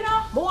left, you know. I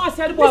want to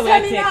say the boy will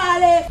take.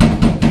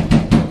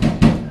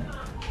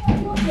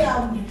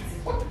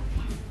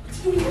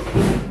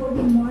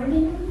 Good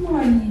morning, good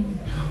morning.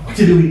 What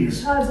you doing here?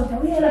 Charles, okay,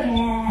 we are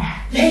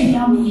lady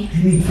on me.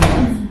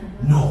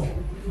 No.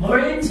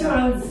 Morning,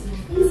 Charles.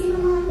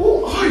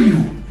 Who are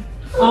you?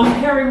 I'm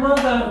Harry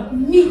Mother.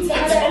 Meet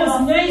That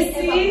was nice,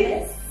 see?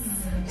 Is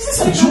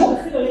this a joke?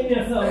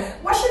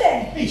 What should I?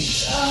 Hey,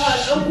 shh.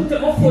 I'm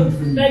putting my foot.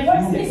 Like,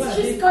 what's this? It's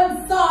just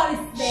Gonzales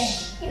there.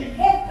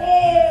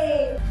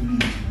 Hey,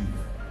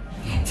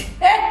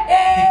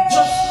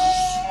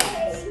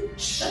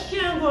 That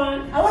can't go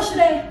on. and what should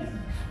I?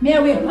 May I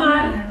wait,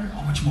 man?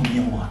 How much money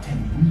you want? Tell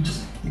me.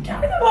 Just, you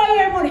can't. I don't want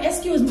your money,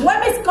 excuse me. When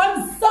Miss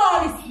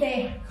Gonzales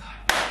there?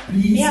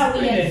 Please. May I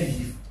wait?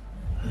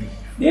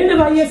 You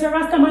never hear a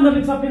Rasta man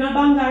up up in a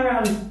bang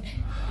around.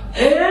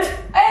 Eh?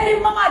 Hey,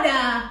 mama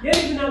da. You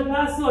live in a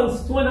glass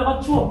house, to want to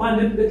chop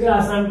on the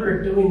glass and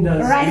break the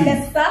windows. Right,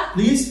 Lester?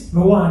 Please? I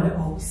want the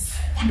house.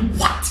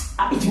 What?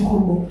 I eat you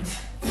come out.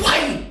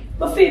 Why?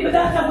 My favorite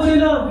that's good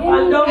enough.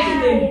 And down to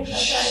them.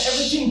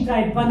 Everything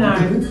tight,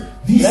 banana.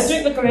 Let's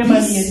drink the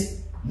Caribbean.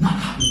 Not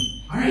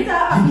happening. Alright? I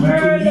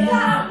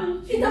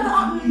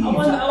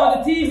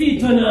want the TV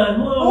turn on.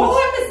 Oh,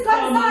 Miss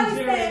Gonzales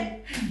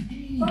there.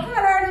 What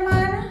kind of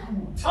man?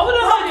 I want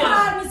the money.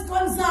 Miss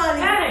Gonzales.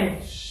 Hey.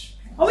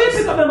 Where you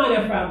pick up the money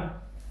from?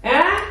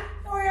 Eh?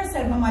 Don't worry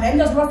yourself, mama. Them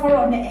just rough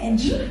around the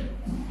edge.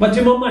 But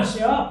you must mash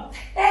you up.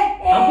 Hey,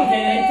 I'm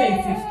putting in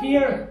intensive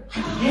care.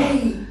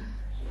 Hey.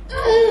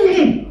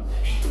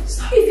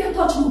 If you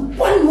touch me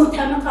one more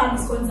time, I call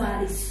Miss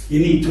Gonzales. You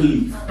need to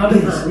leave. I'm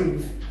not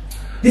leave.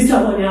 This is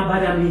one you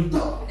bother me. You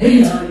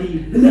not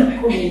leave. You not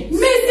come in.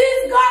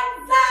 Mrs.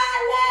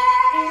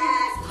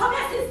 Gonzales! Come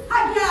here,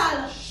 sister girl.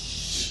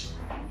 Shh.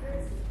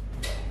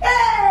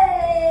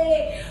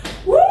 Hey!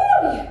 Woo!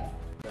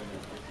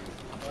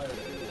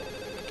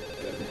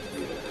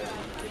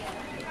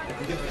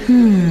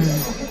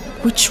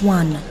 Which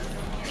one?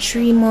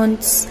 3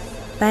 months,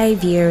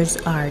 5 years,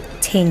 or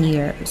 10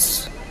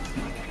 years?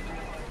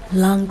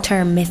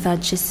 Long-term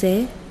method, she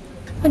say.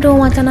 I don't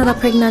want another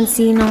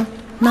pregnancy, you know.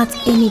 Not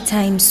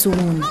anytime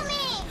soon.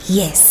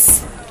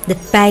 Yes, the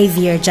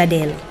 5-year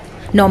Jadel.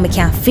 Now I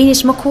can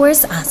finish my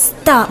course and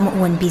start my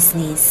own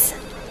business.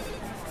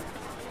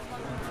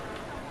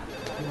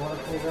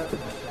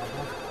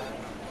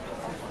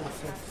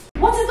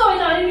 What is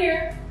going on in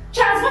here?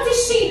 Charles, what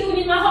is she doing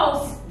in my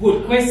house?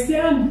 Good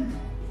question.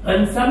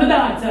 Answer my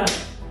daughter.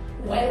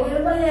 Well.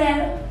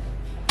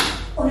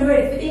 Are you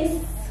ready for this?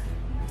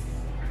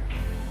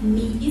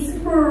 Me is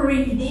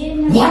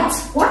breathing. What?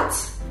 What?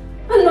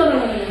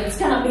 No, this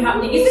cannot be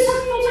happening. Is this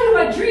some kind of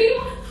a dream?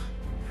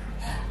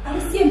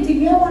 And the same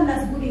thing, no one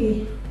that's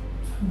good.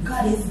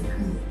 God is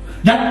good.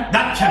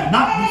 That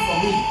cannot be for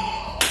me.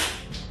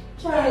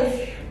 Charles,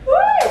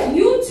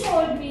 you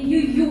told me you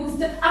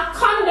used a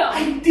condom.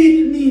 I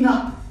did,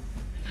 Nina.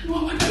 You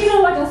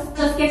know what?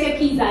 Just get your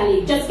keys and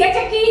leave. Just get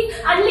your keys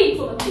and leave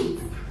for me, please.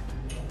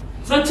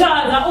 So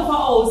Charles, I offer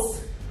house.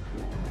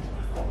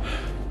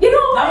 You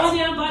know that what? one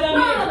here bother me.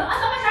 No. As a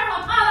matter of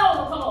fact, I don't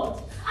want to come out.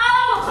 I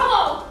don't want to come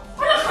out.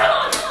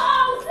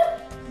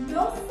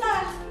 No, sir.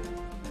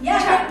 Yeah,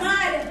 get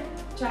mad.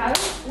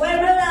 Charles? Well,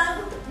 my love,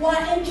 want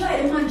to enjoy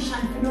the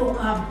mansion for no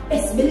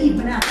best believe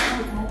in that.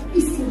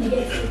 Peace to get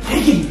it.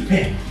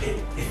 Hey.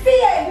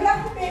 Fear, you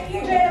have to make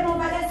your dream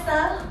over there,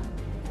 sir.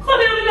 Come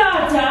here, my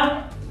daughter.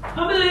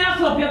 I'm going to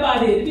clap your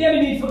body. The baby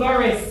need to go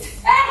rest.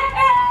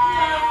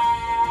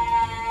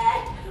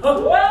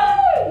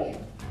 Oh,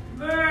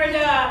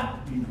 murder.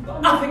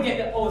 I forget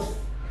the oath.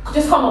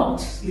 Just come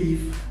out.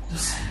 Leave.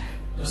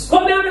 Just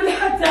come here, my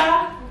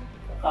daughter.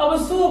 I will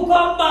soon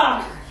come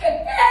back.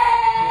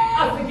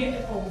 I'll forget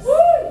the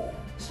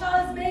post.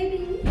 Charles,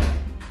 baby.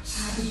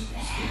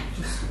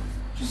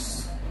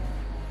 Just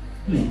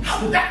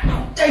how that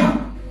now?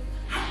 Damn.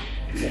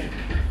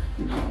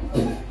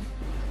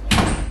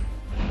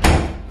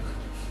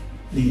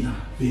 Lena,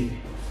 baby.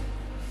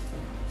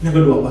 Never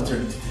do a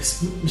paternity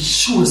test. Me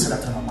sure say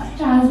that on my mind.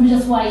 Charles, me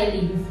just why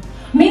you leave.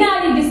 Me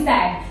not leave this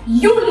time.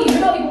 You leave. You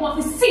don't even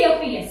want to see your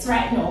face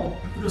right now.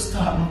 You just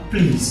start now,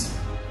 please.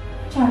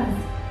 Charles,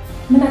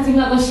 me not think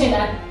I'm gonna shed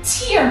a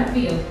tear for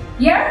you.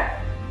 Yeah?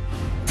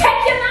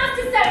 Take your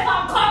nasty self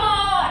and come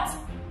out!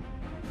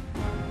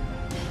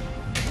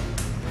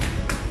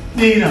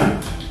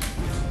 Nina.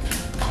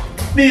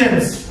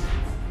 Yes.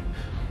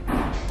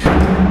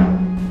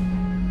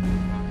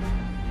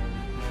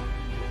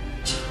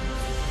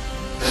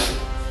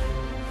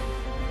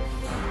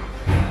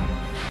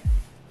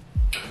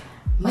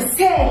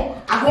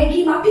 I'm going to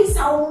give my piece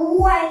of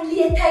wine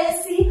later, you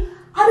see.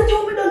 How did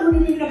you don't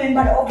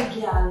remember the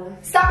ugly girl?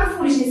 Stop the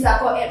foolishness, I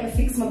go help me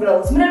fix my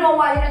blouse. I don't know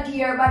why you not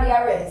give everybody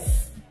a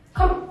rest.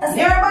 Come,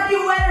 everybody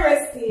well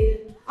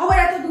rested. And what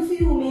I have to do for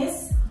you,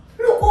 miss?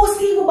 Look how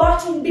Steve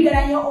bathroom bigger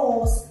than your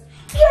house.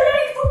 You're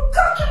ready to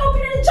cock him up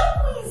in the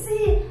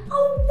jacuzzi. I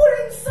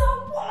wouldn't so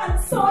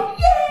want so,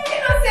 yeah. You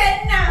know, say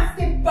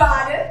nasty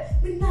bad.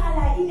 But not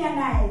like in your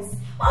eyes.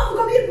 I'm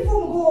going to be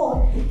before we go on.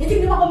 You think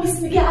they're going to miss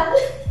me, girl?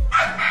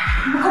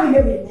 I'm coming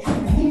here with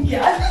me.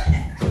 God.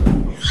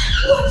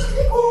 Watch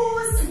the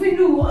goals. We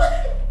know.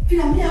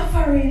 Feel I'm here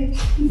for it.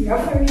 You're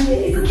for it.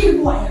 It's a give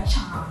boy a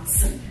chance.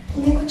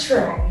 You could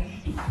try.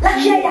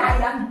 Like,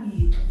 yeah, I'm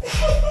weak.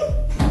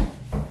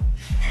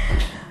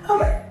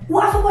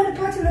 What if I want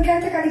to party and I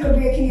can't take a little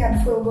break in here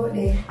before we go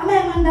there? I'm a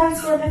man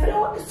dance for me. If I don't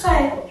want to try,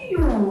 you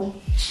know.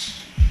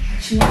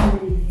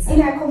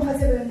 In a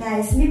comfortable,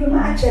 nice. Maybe I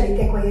actually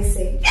take what you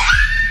say.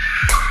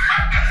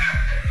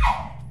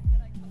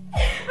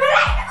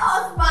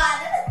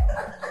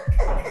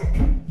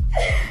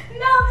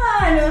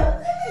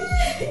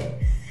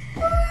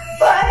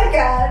 My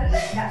God.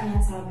 That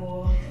means I'm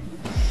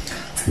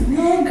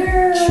no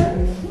girl.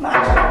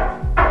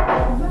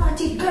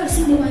 Marty, girl,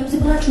 see me use the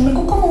bathroom. I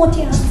go come out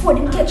here before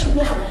them catch me.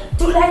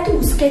 Do you like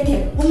to skate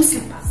here? Come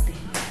slip past them.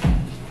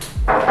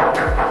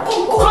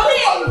 Come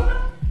in.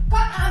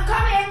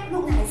 Come in.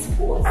 Look nice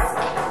pose.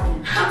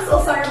 I'm so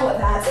sorry about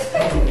that.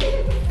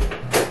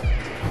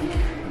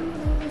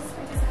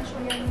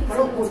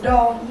 Don't go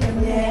down.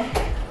 Yeah.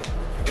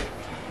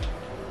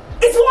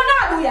 It's one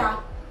out here.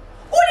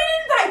 Who didn't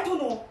invite to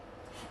know?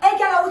 Hey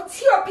girl, I will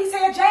tear a piece of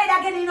your giant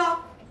again, you know.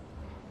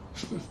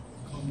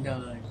 Come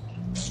down.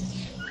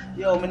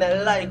 Yo, me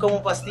not lie, come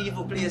up a Steve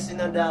place in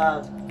a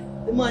dog.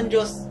 The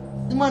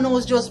man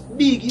was just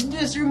big. He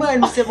just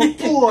remind me of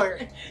poor.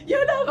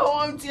 You don't go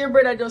on to your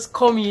brother just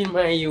come in,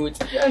 my youth.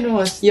 You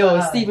know,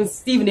 yo,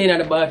 Steven in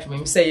the bathroom.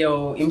 Him say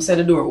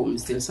the door open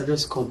still, so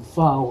just come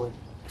forward.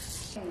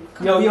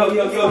 Yo,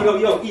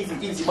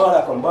 easy,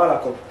 Balla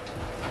come.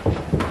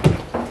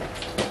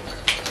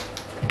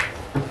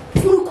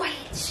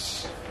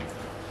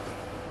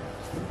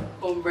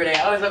 Come, brother,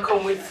 I was gonna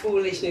come with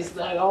foolishness,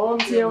 like, I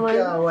want to, man.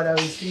 Yeah, what I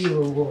was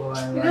feeling, boy.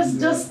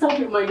 Just stop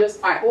it, man.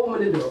 Just, alright,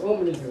 open the door.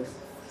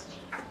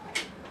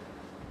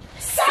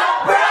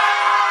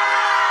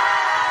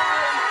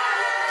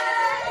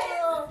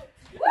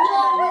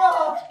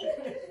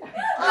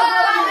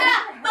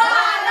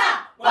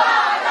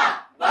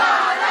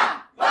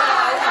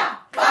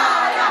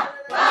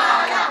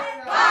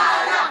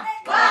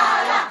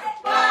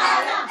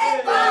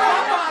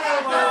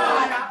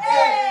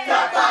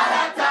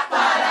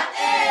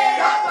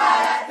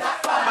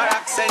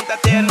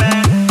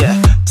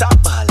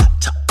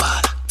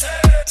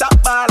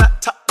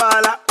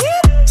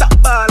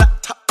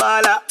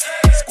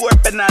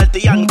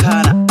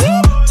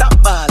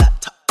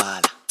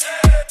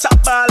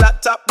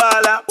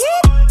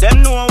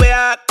 Them know we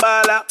act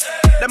Balla.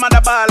 Them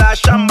other Balla,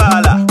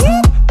 Shambhala.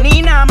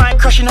 Nina, my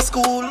crush in the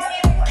school.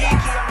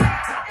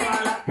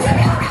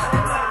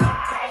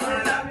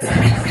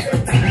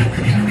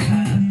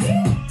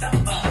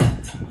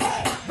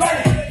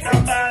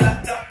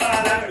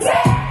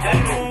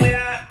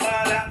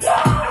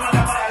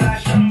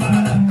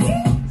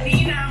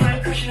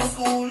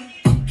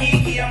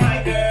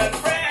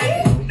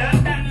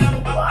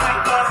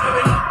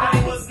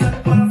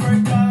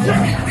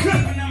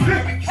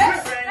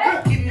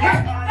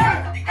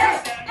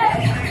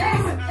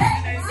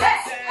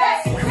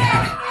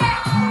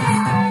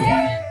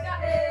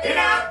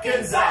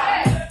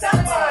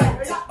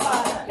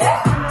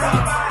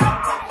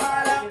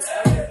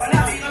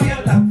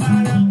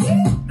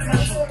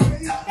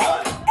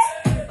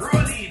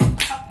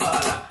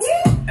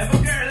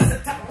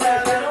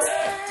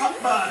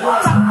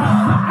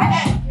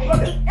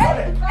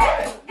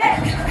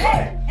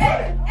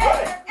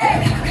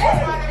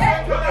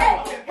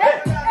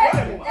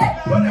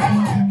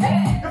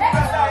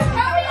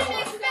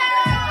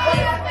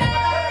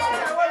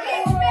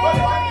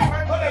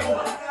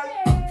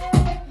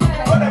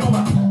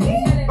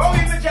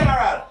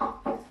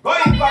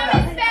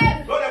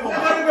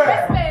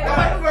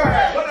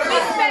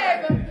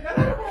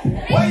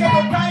 Why you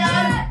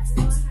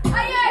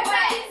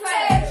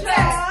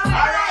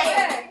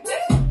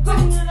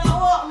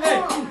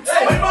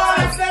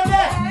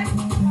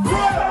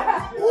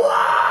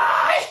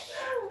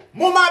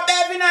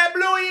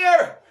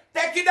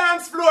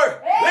dance floor.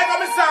 Let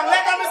me song,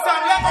 let me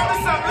song, let me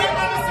song, let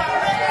me song,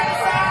 let me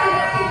song.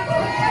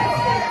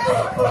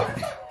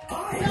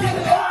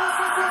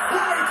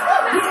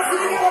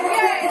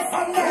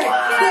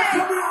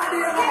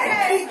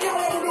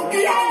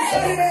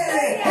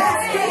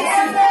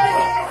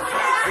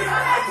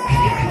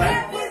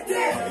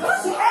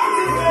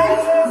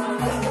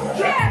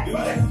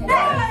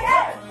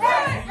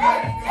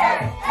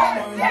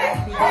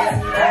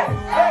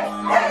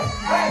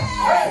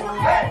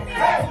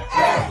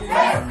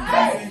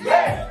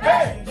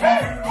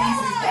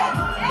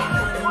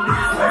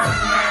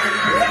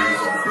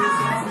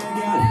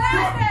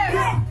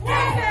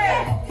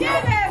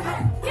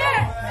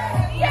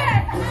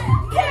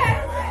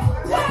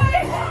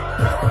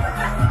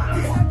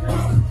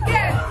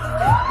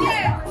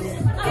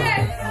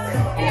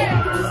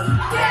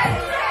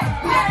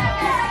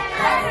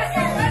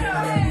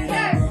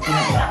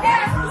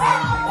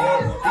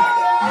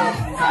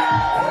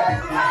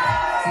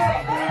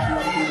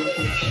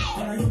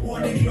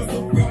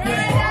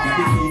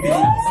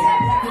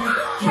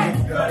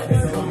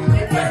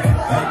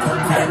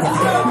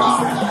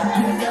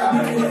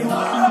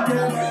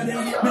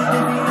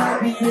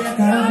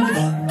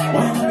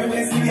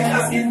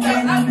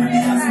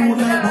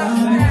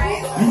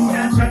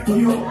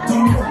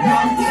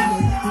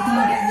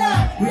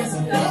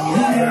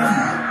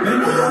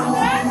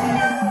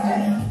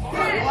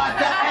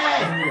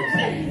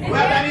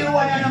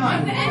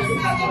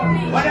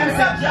 What them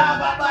say job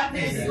about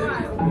this?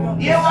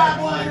 You are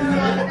one.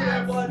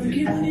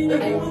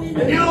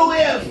 New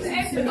waves.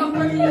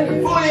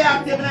 Fully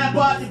active in our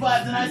party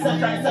parts and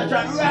such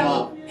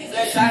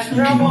and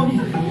rebel.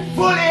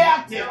 Fully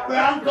active,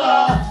 Bronco.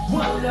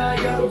 Fully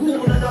active.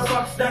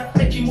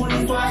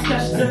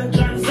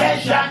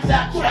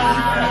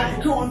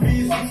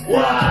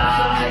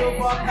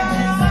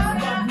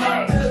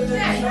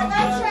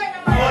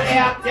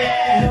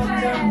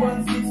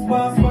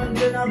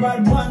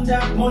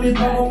 Money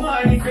for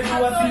money, if you do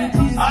a CT,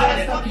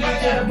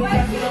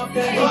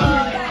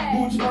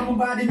 Gucci from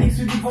my body mixed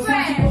with the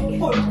position.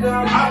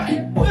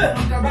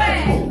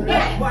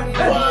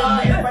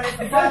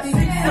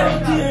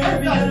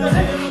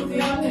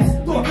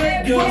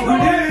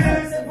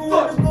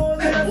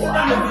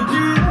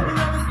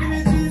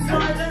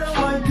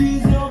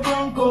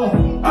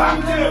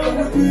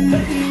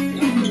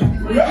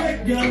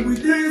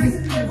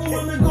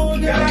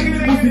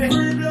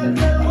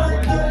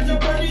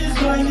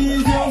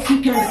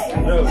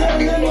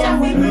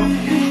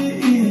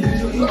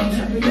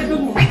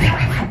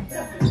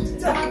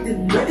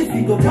 Ready to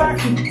go back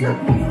to the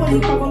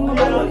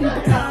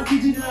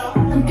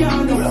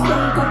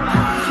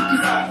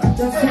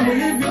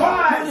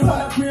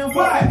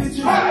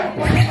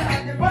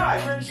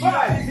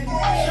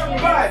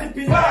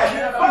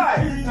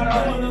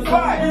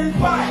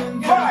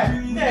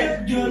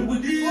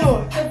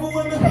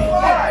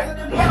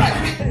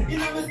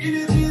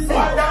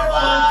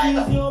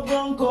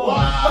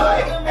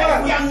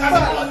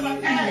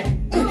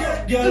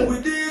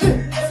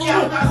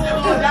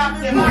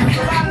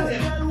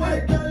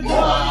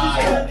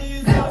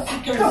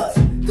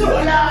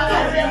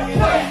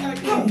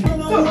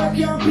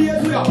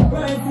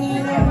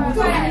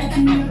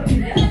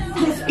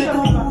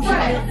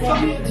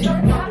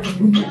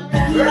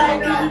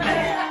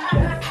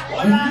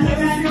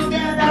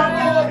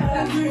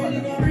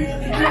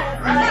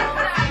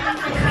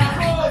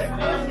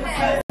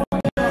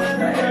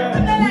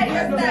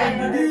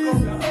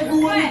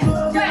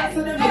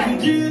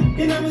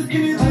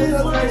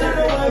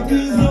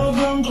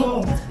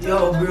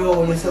Yo,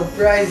 bro, you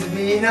surprised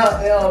me, you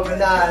know? Yo, I'm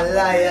not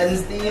lying,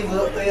 Steve.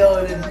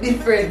 Yo, the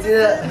difference, you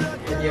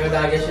know? Yo,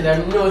 dog, you should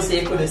have known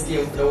say you couldn't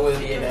stay for the whole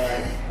day,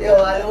 man.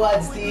 Yo, I don't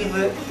want Steve.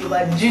 You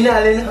got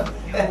Junal, you know?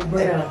 Yo,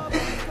 brother.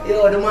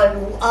 Yo, the man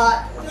who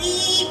are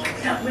weak.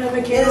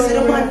 You see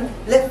the man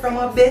left from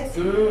a bed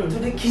to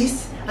the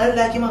kiss. I look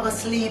like him have a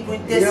sleep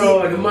with Tessi.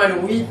 Yo, the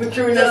man weak for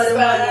chewing the the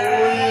man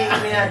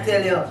weak, me I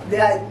tell you. The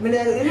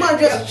man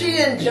just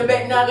change. The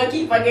bet not gonna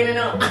keep again, you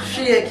know?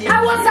 Shaky.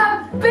 I was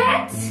a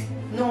bet.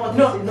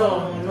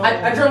 No.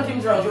 I drunk him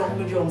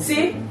drunk.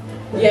 See?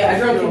 Yeah, I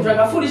drunk him drunk.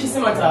 I foolish is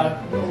matter.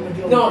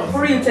 No,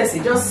 for real,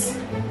 Tessi. Just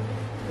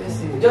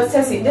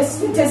Tessi.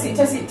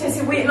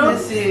 Tessi, wait, no?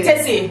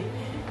 Tessi.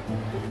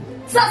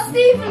 So,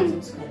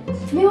 Stephen,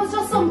 me was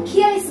just some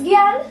careless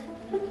girl.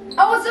 I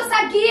was just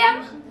a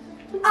game.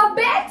 A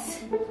bet.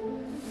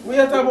 We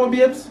are talking about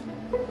babes?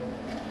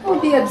 Oh,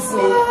 babes, me.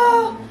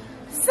 Oh,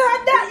 so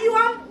that you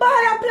and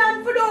Balla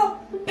plan for the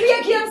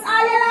play games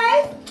all your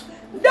life?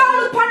 Don't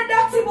look on the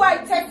dirty boy,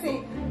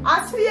 Tessi.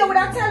 As for you, would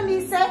I tell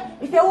me, say,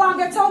 if you want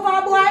to get over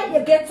a boy,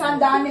 you get on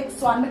the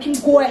next one, make him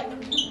go.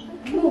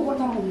 Move, what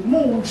on,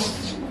 move.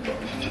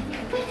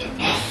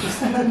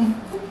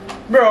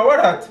 Bro,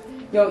 what that?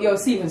 Yo,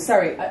 Stephen,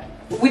 sorry.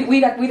 We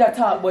that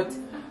talk, but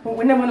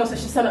we never know, so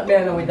she stand up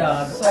there now with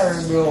dog.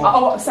 Sorry,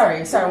 bro.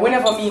 Sorry.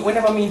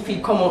 Whenever me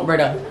feed come out,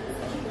 brother.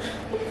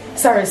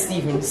 Sorry,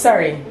 Stephen.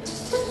 Sorry.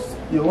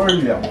 You worry,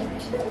 William.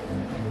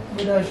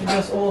 She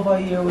just over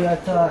here we are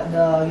talk,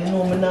 dog. You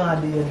know me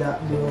not do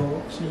that,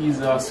 bro.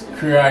 Jesus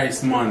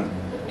Christ, man.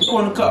 You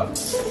want to cut?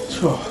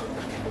 Sure.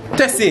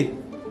 Tessi.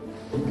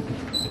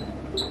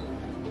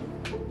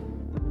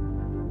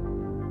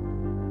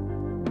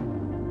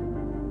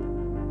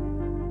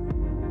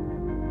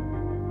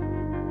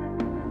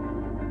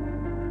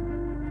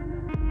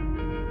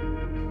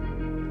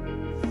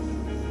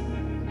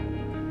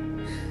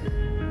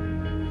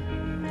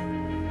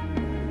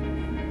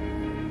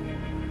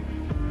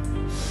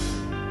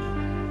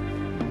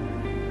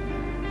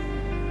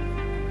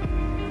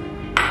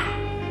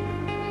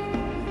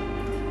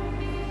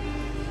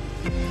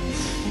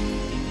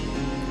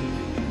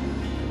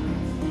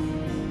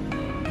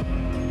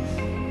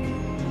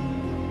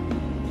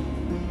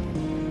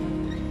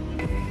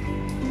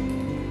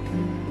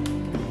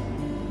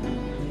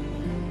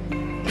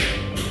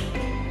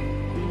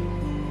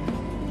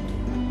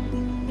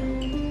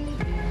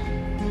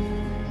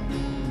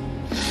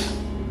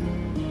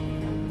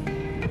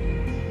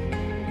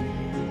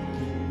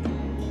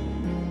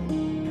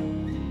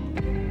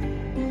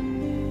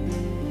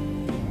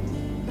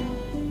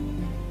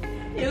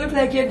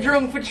 Like you're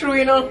drunk for true,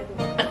 you know.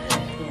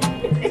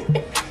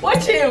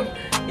 Watch him.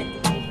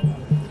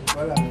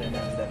 Hold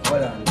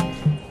on.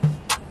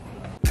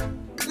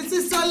 This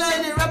is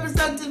Solani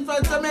representing for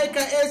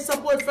Jamaica AIDS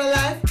Support for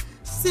Life.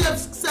 Safe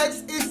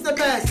sex is the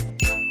best.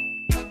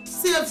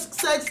 Safe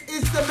sex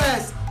is the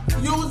best.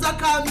 Use a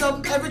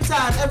condom every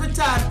time.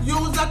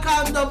 Use a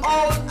condom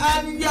old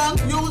and young.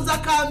 Use a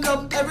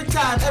condom every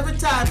time.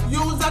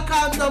 Use a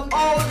condom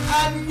old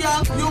and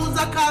young. Use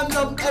a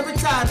condom every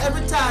time.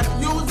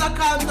 Use a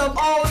condom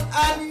old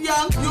and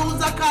young.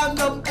 Use a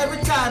condom every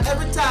time.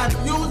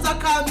 Use a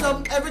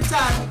condom every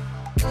time.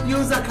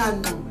 Use a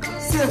condom.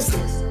 Safe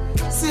sex.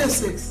 Safe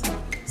sex.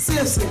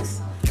 Safe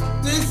sex.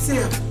 Do it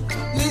safe.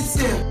 Do it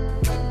safe.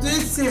 Do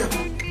it safe.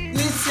 Do it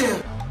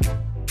safe.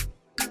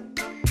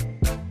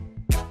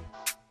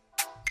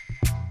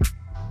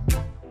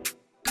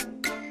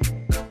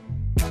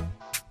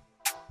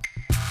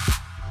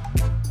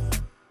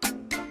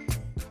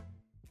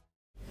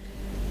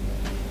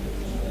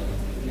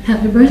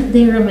 Happy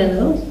birthday,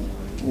 Romello.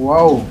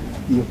 Wow,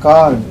 you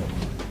called.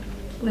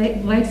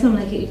 Why it sound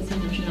like you eat so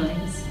much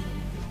noise?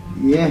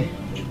 Yeah,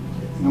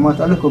 I'm at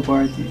a local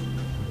party.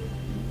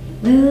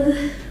 Well,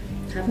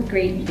 have a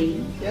great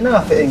day. You're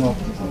not fitting up.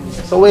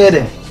 So where are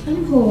they?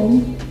 I'm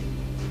home.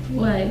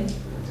 Why?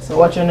 So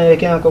what you know, you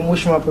can't come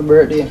wish me happy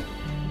birthday?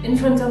 In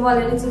front of all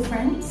your little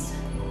friends?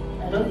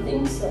 I don't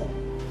think so.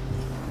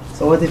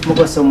 So what if I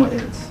go somewhere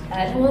else?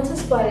 I don't want to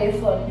spoil your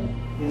fun.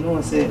 You know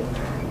what I say?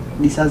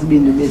 This has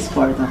been the best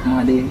part of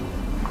my day.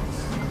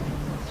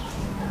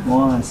 I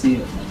want to see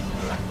you.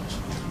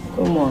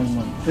 Come on,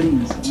 man,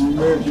 please. My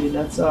birthday,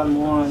 that's all I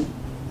want.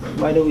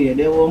 By the way,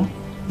 they home.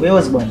 Where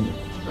was Bundy?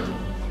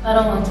 I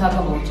don't want to talk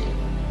about it.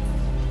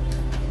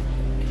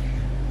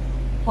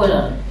 Hold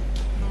on.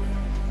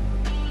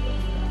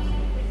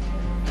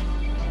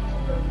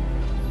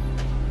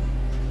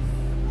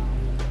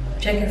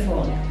 Check your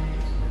phone.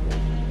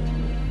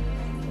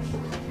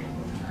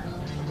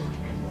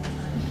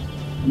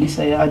 This is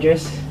your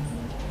address?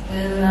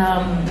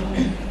 Well,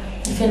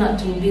 if you're not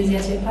too busy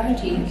at your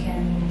party, you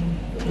can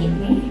meet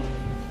me.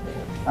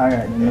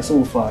 Alright, then you're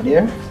so far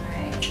there.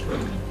 Alright.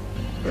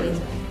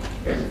 Later.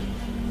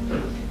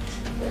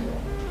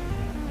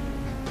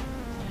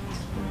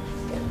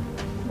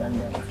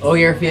 Oh,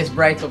 your face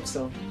bright up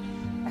so.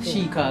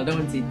 She called,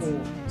 don't it?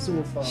 Oh,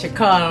 so far. She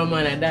called,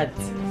 man, and that.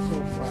 So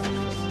far.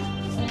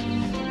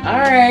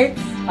 Alright,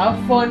 have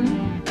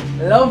fun.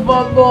 Love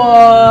a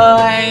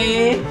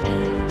boy.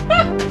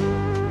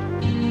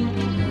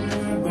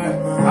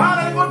 All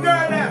of the good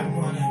girl there.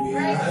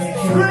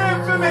 Scream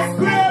for me,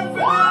 scream for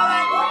me, all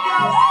the good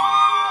girls.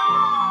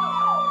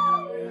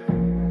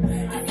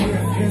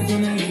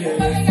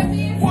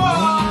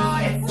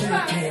 Why?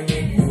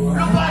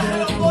 Look at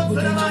the good to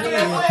the man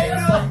here, what they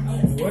do?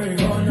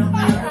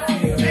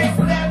 Mix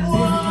them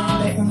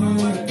one.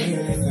 Lord,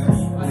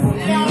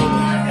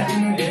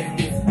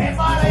 if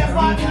all of your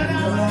partner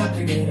now,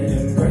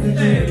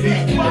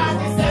 big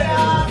party set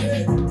up.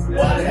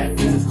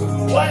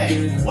 What?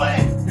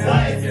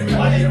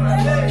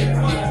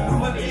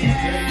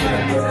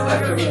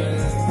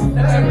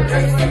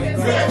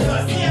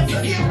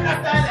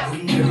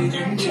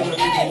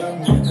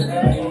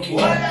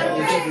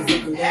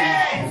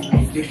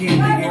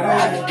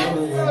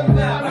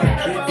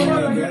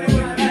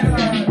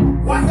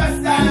 What a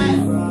style!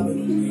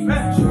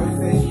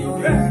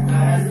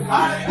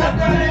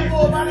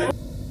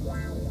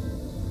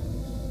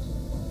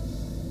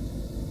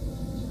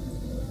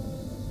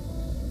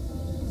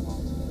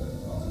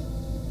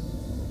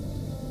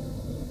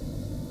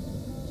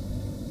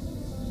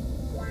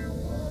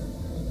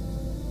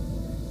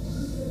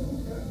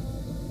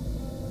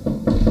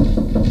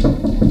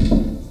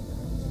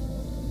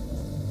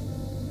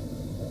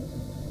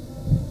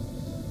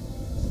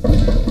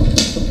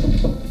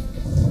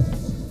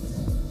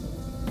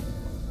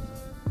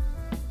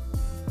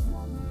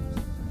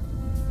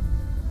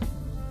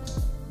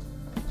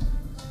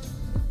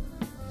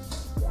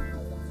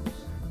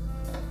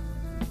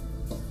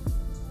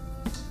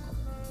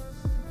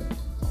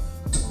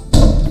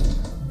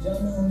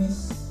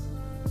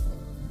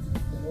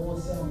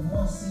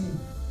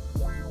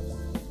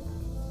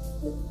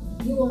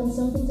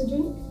 something to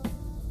drink?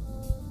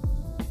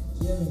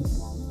 James.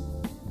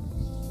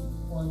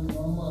 One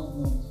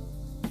magnum.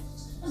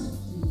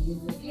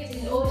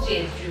 Getting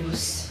Ojay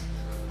juice.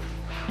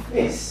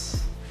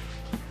 Yes.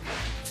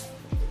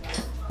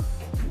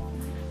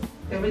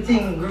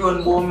 Everything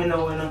grown about me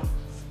now, you know.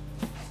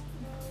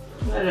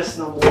 I just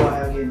know boy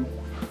again.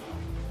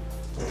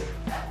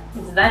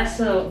 Is that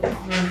so?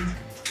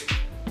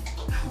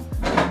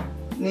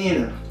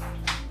 Nina,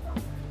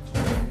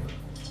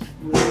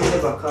 you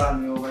never call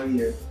me over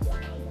here.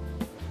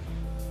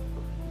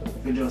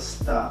 You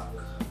just talk.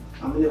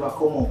 I never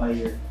come over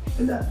here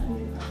for that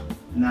way.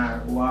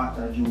 Nor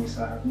water, juice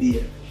or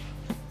beer.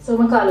 So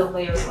we call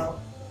over your call.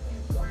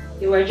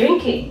 You were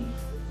drinking?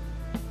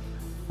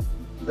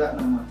 That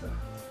no matter.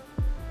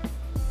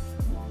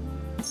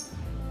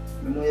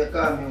 I know you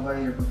call me over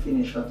here to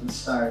finish what you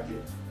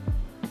started.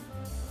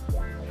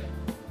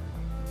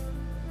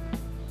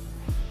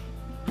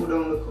 Put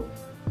down the cup.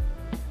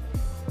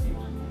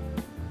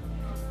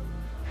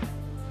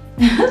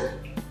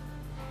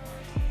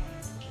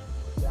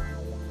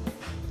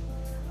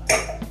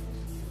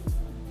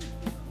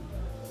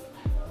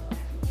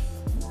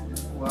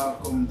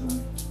 Welcome to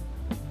me.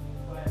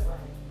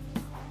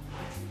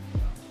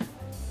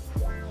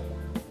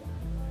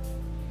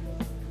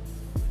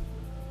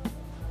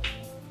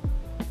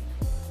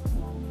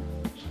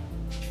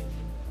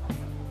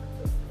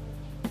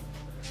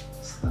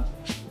 Stop.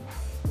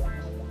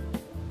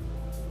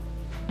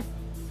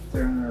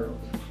 Turn around.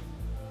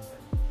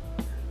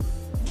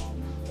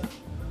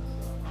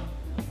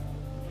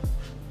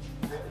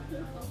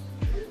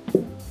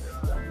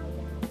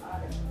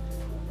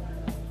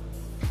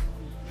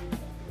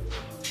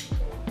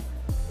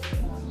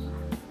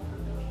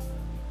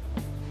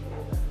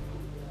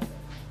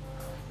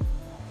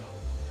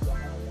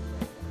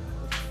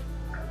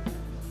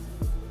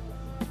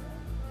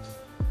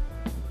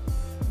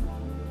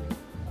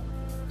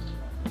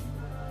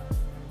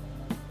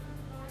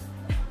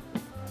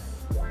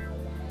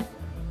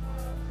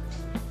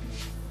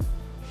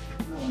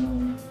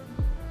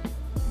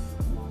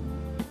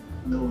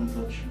 Don't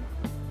touch me.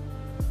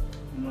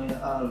 You know you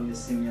always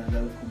see me as a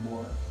little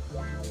boy.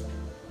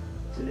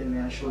 Today me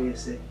I show you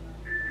say,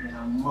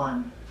 I'm a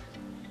man.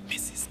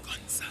 Mrs.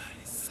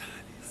 Gonzales.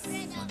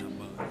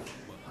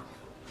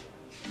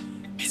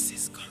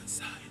 Mrs.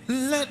 Gonzales.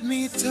 Let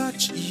me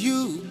touch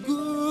you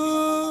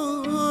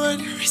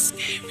good.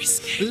 Risky,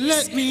 risky.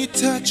 Let me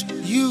touch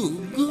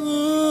you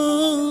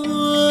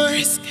good.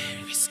 Risky,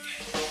 risky.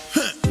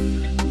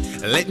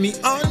 Let me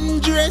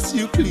undress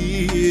you,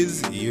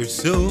 please. You're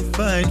so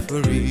fine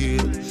for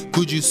real.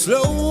 Could you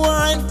slow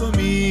wine for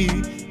me?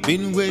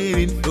 Been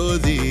waiting for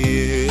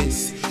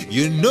this.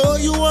 You know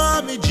you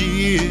are me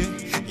G.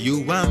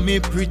 You are me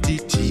pretty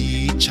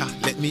teacher.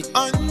 Let me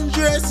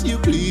undress you,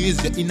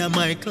 please. You're in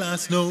my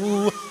class,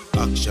 no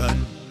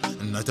action.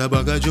 Not a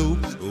bag of joke.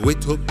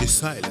 Wet up the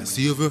silence,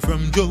 save her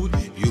from joke.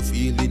 You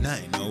feel the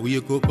night, now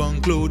wake up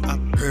on cloud. I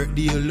hurt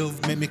the love,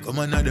 make me come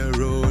another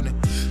round.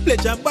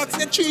 Pleasure box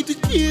and treat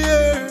it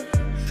here.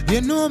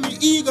 You know me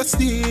ego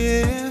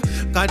stay.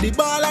 Cause the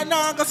ball and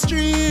I go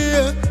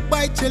straight.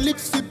 Bite your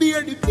lips to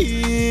bear the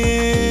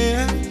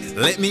pain.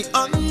 Let me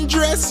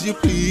undress you,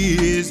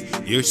 please.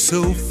 You're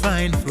so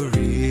fine for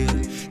real.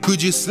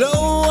 Could you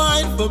slow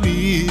wine for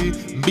me?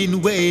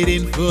 Been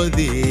waiting for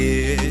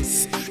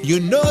this. You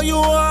know you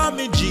are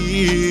me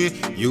G.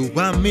 You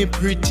are me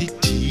pretty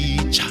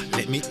teacher.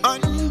 Let me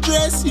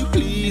undress you,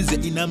 please.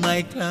 You're in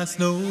my class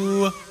now.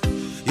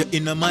 You're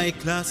in my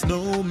class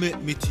now.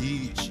 Make me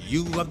teach.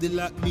 You have the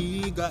lock,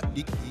 me got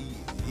the key.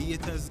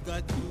 Haters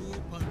got you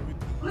on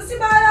repeat. See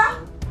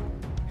Balla?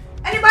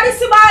 Anybody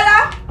see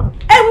Balla?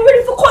 Hey, we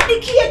ready for cut the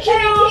cake, you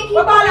know?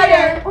 Where Balla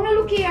there? Oh no,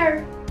 look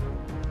here.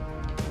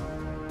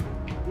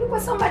 Look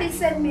what somebody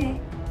sent me.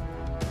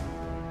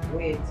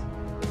 Wait.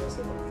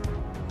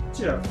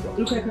 Cheer.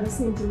 Look like the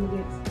same thing we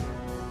get.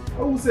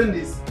 Who sent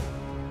this?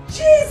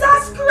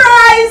 Jesus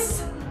Christ!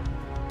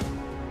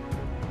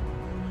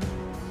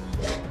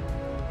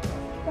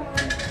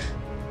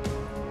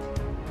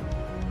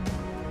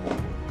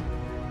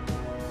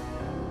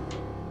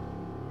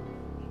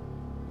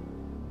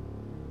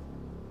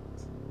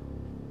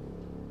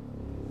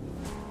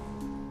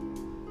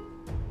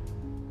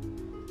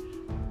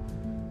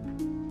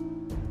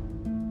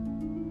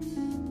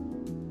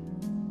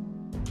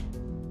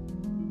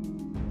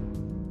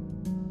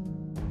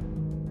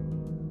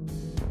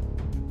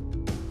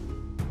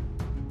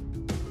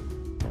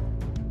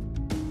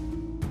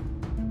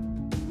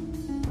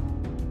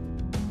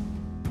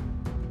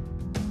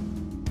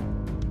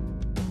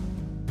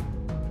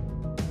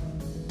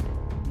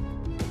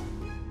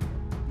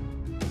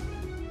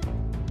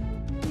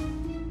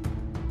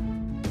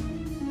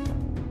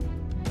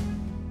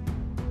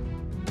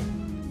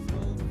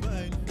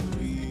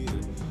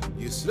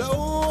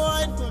 Slow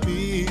wine for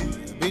me,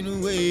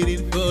 been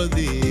waiting for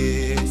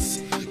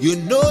this. You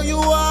know you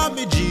are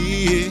me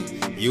G,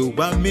 you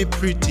are me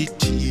pretty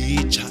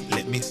teacher.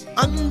 Let me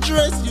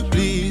undress you,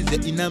 please.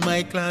 You're in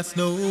my class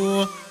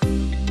now.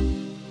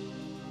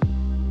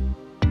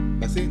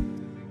 That's it.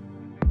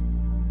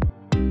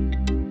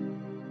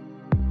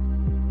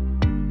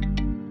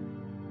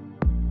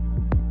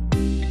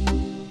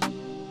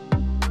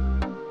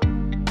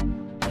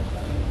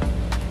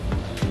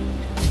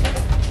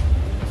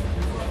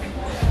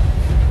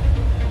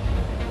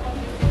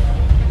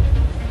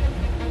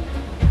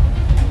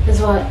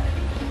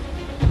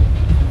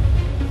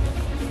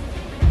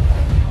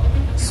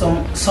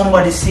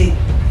 Somebody see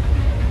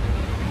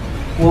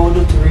what we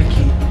do to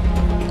Ricky.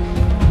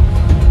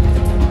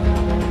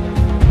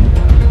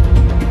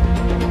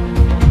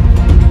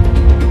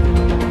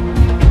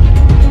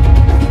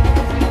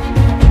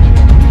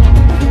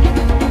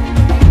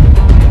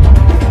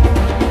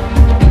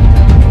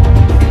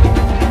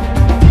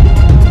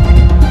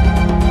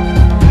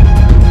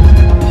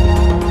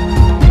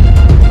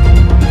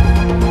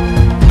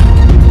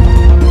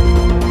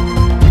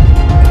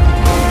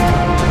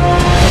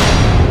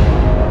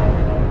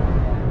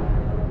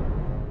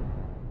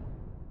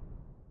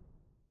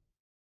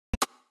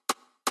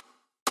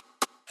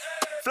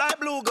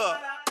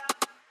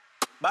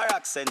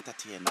 Barracks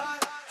Entertainment.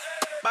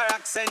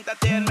 Barracks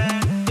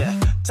Entertainment. Yeah.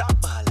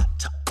 Top Balla,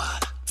 top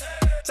Balla.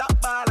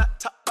 Top Balla,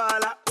 top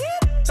Balla.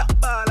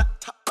 Top Balla,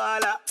 top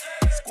Balla.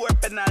 Score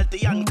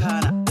penalty and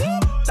corner.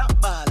 Top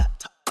Balla,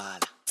 top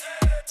Balla.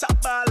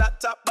 Top Balla,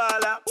 top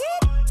Balla.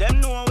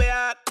 Them know we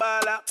at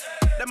Balla.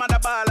 Them other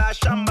Balla,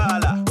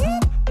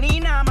 Shambhala.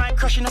 Nina, my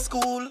crush in the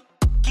school.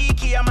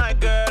 Keke, my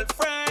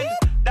girlfriend.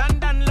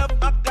 Dan love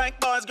act like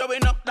boys.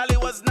 Growing up, Dolly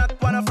was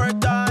not one of her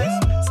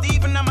toys.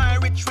 Stephen, my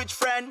rich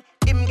friend.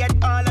 Him get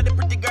all of the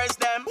pretty girls,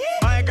 them.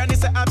 My granny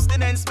say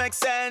abstinence makes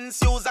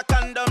sense. Use a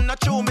condom, not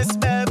true, Miss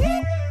Bev.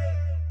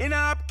 In a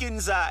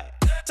Hopkins eye.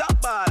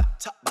 Top Balla,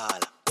 top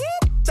Balla.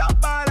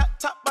 Top Balla,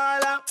 top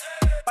Balla.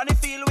 On the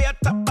field, we are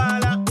top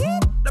Balla.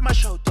 Them a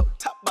shout out,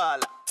 top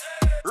Balla.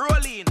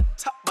 Rolling,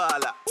 top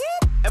Balla.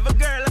 Every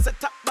girl is a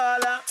top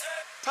Balla.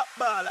 Top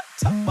Balla,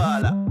 top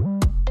Balla.